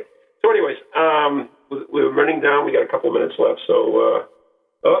 Okay. So anyways, we're running down. We got a couple minutes left. So,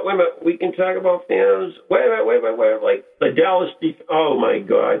 wait a minute. We can talk about fans. Wait a minute. Like the Dallas oh, my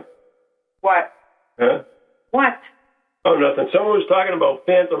God. What? Huh? What? Oh, nothing. Someone was talking about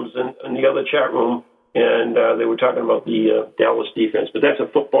phantoms in the other chat room, and they were talking about the Dallas defense. But that's a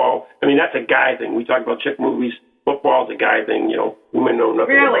football. I mean, that's a guy thing. We talk about chick movies. Football's a guy thing. Women know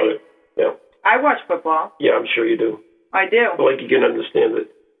nothing about it. Yeah. I watch football. Yeah, I'm sure you do. I do. Like you can understand it.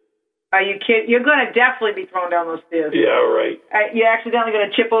 Are you kidding? You're going to definitely be thrown down those stairs. Yeah, right. You're accidentally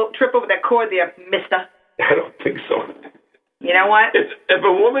going to trip over that cord there, mister. I don't think so. You know what? If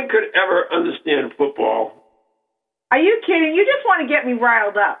a woman could ever understand football. Are you kidding? You just want to get me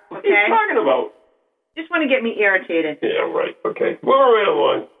riled up, okay? What are you talking about? Just want to get me irritated. Yeah, right. Okay. Moving right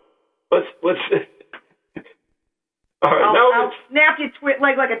along. Let's all right, I'll snap your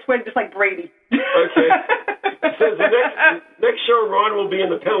leg like a twig, just like Brady. Okay. It says the next show, Ron will be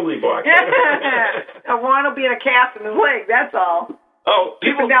in the penalty box. Ron will be in a cast in his leg, that's all. Oh,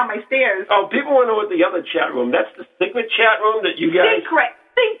 people down my stairs. Oh, people want to know what the other chat room. That's the secret chat room that you guys. Secret.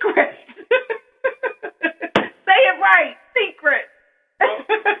 Say it right. Secret. Well,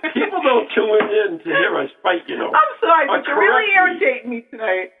 people don't tune in to hear us fight, I'm sorry, but you're really irritating me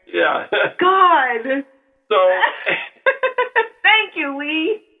tonight. Yeah. God. So. Thank you,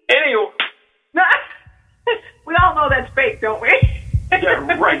 Lee. Anyway. We all know that's fake, don't we?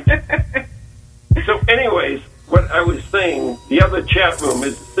 Yeah, right. So, anyways, what I was saying, the other chat room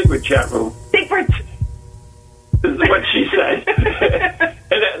is the secret chat room. Secret. This is what she said.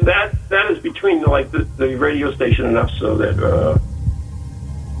 And that is between the radio station and us, so that.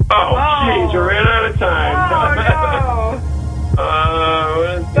 Jeez, we ran out of time.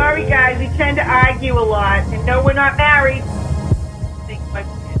 Oh no. Sorry, guys. We tend to argue a lot, and no, we're not married.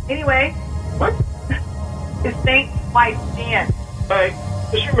 Anyway. What? This ain't my stand. All right.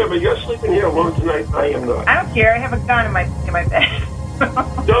 Just remember, you're sleeping here alone tonight. I am not. I don't care. I have a gun in my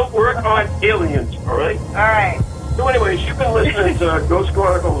bed. Don't work on aliens, all right? All right. So anyways, you've been listening to Ghost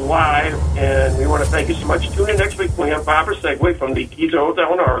Chronicles Live, and we want to thank you so much. Tune in next week when we have Barbara Segway from the Geezer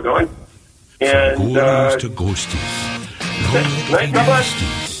Hotel in Oregon. And Ghoulies to ghosties. Night, God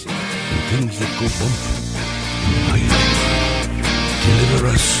bless. And things that go bump. Deliver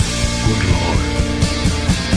us, good Lord.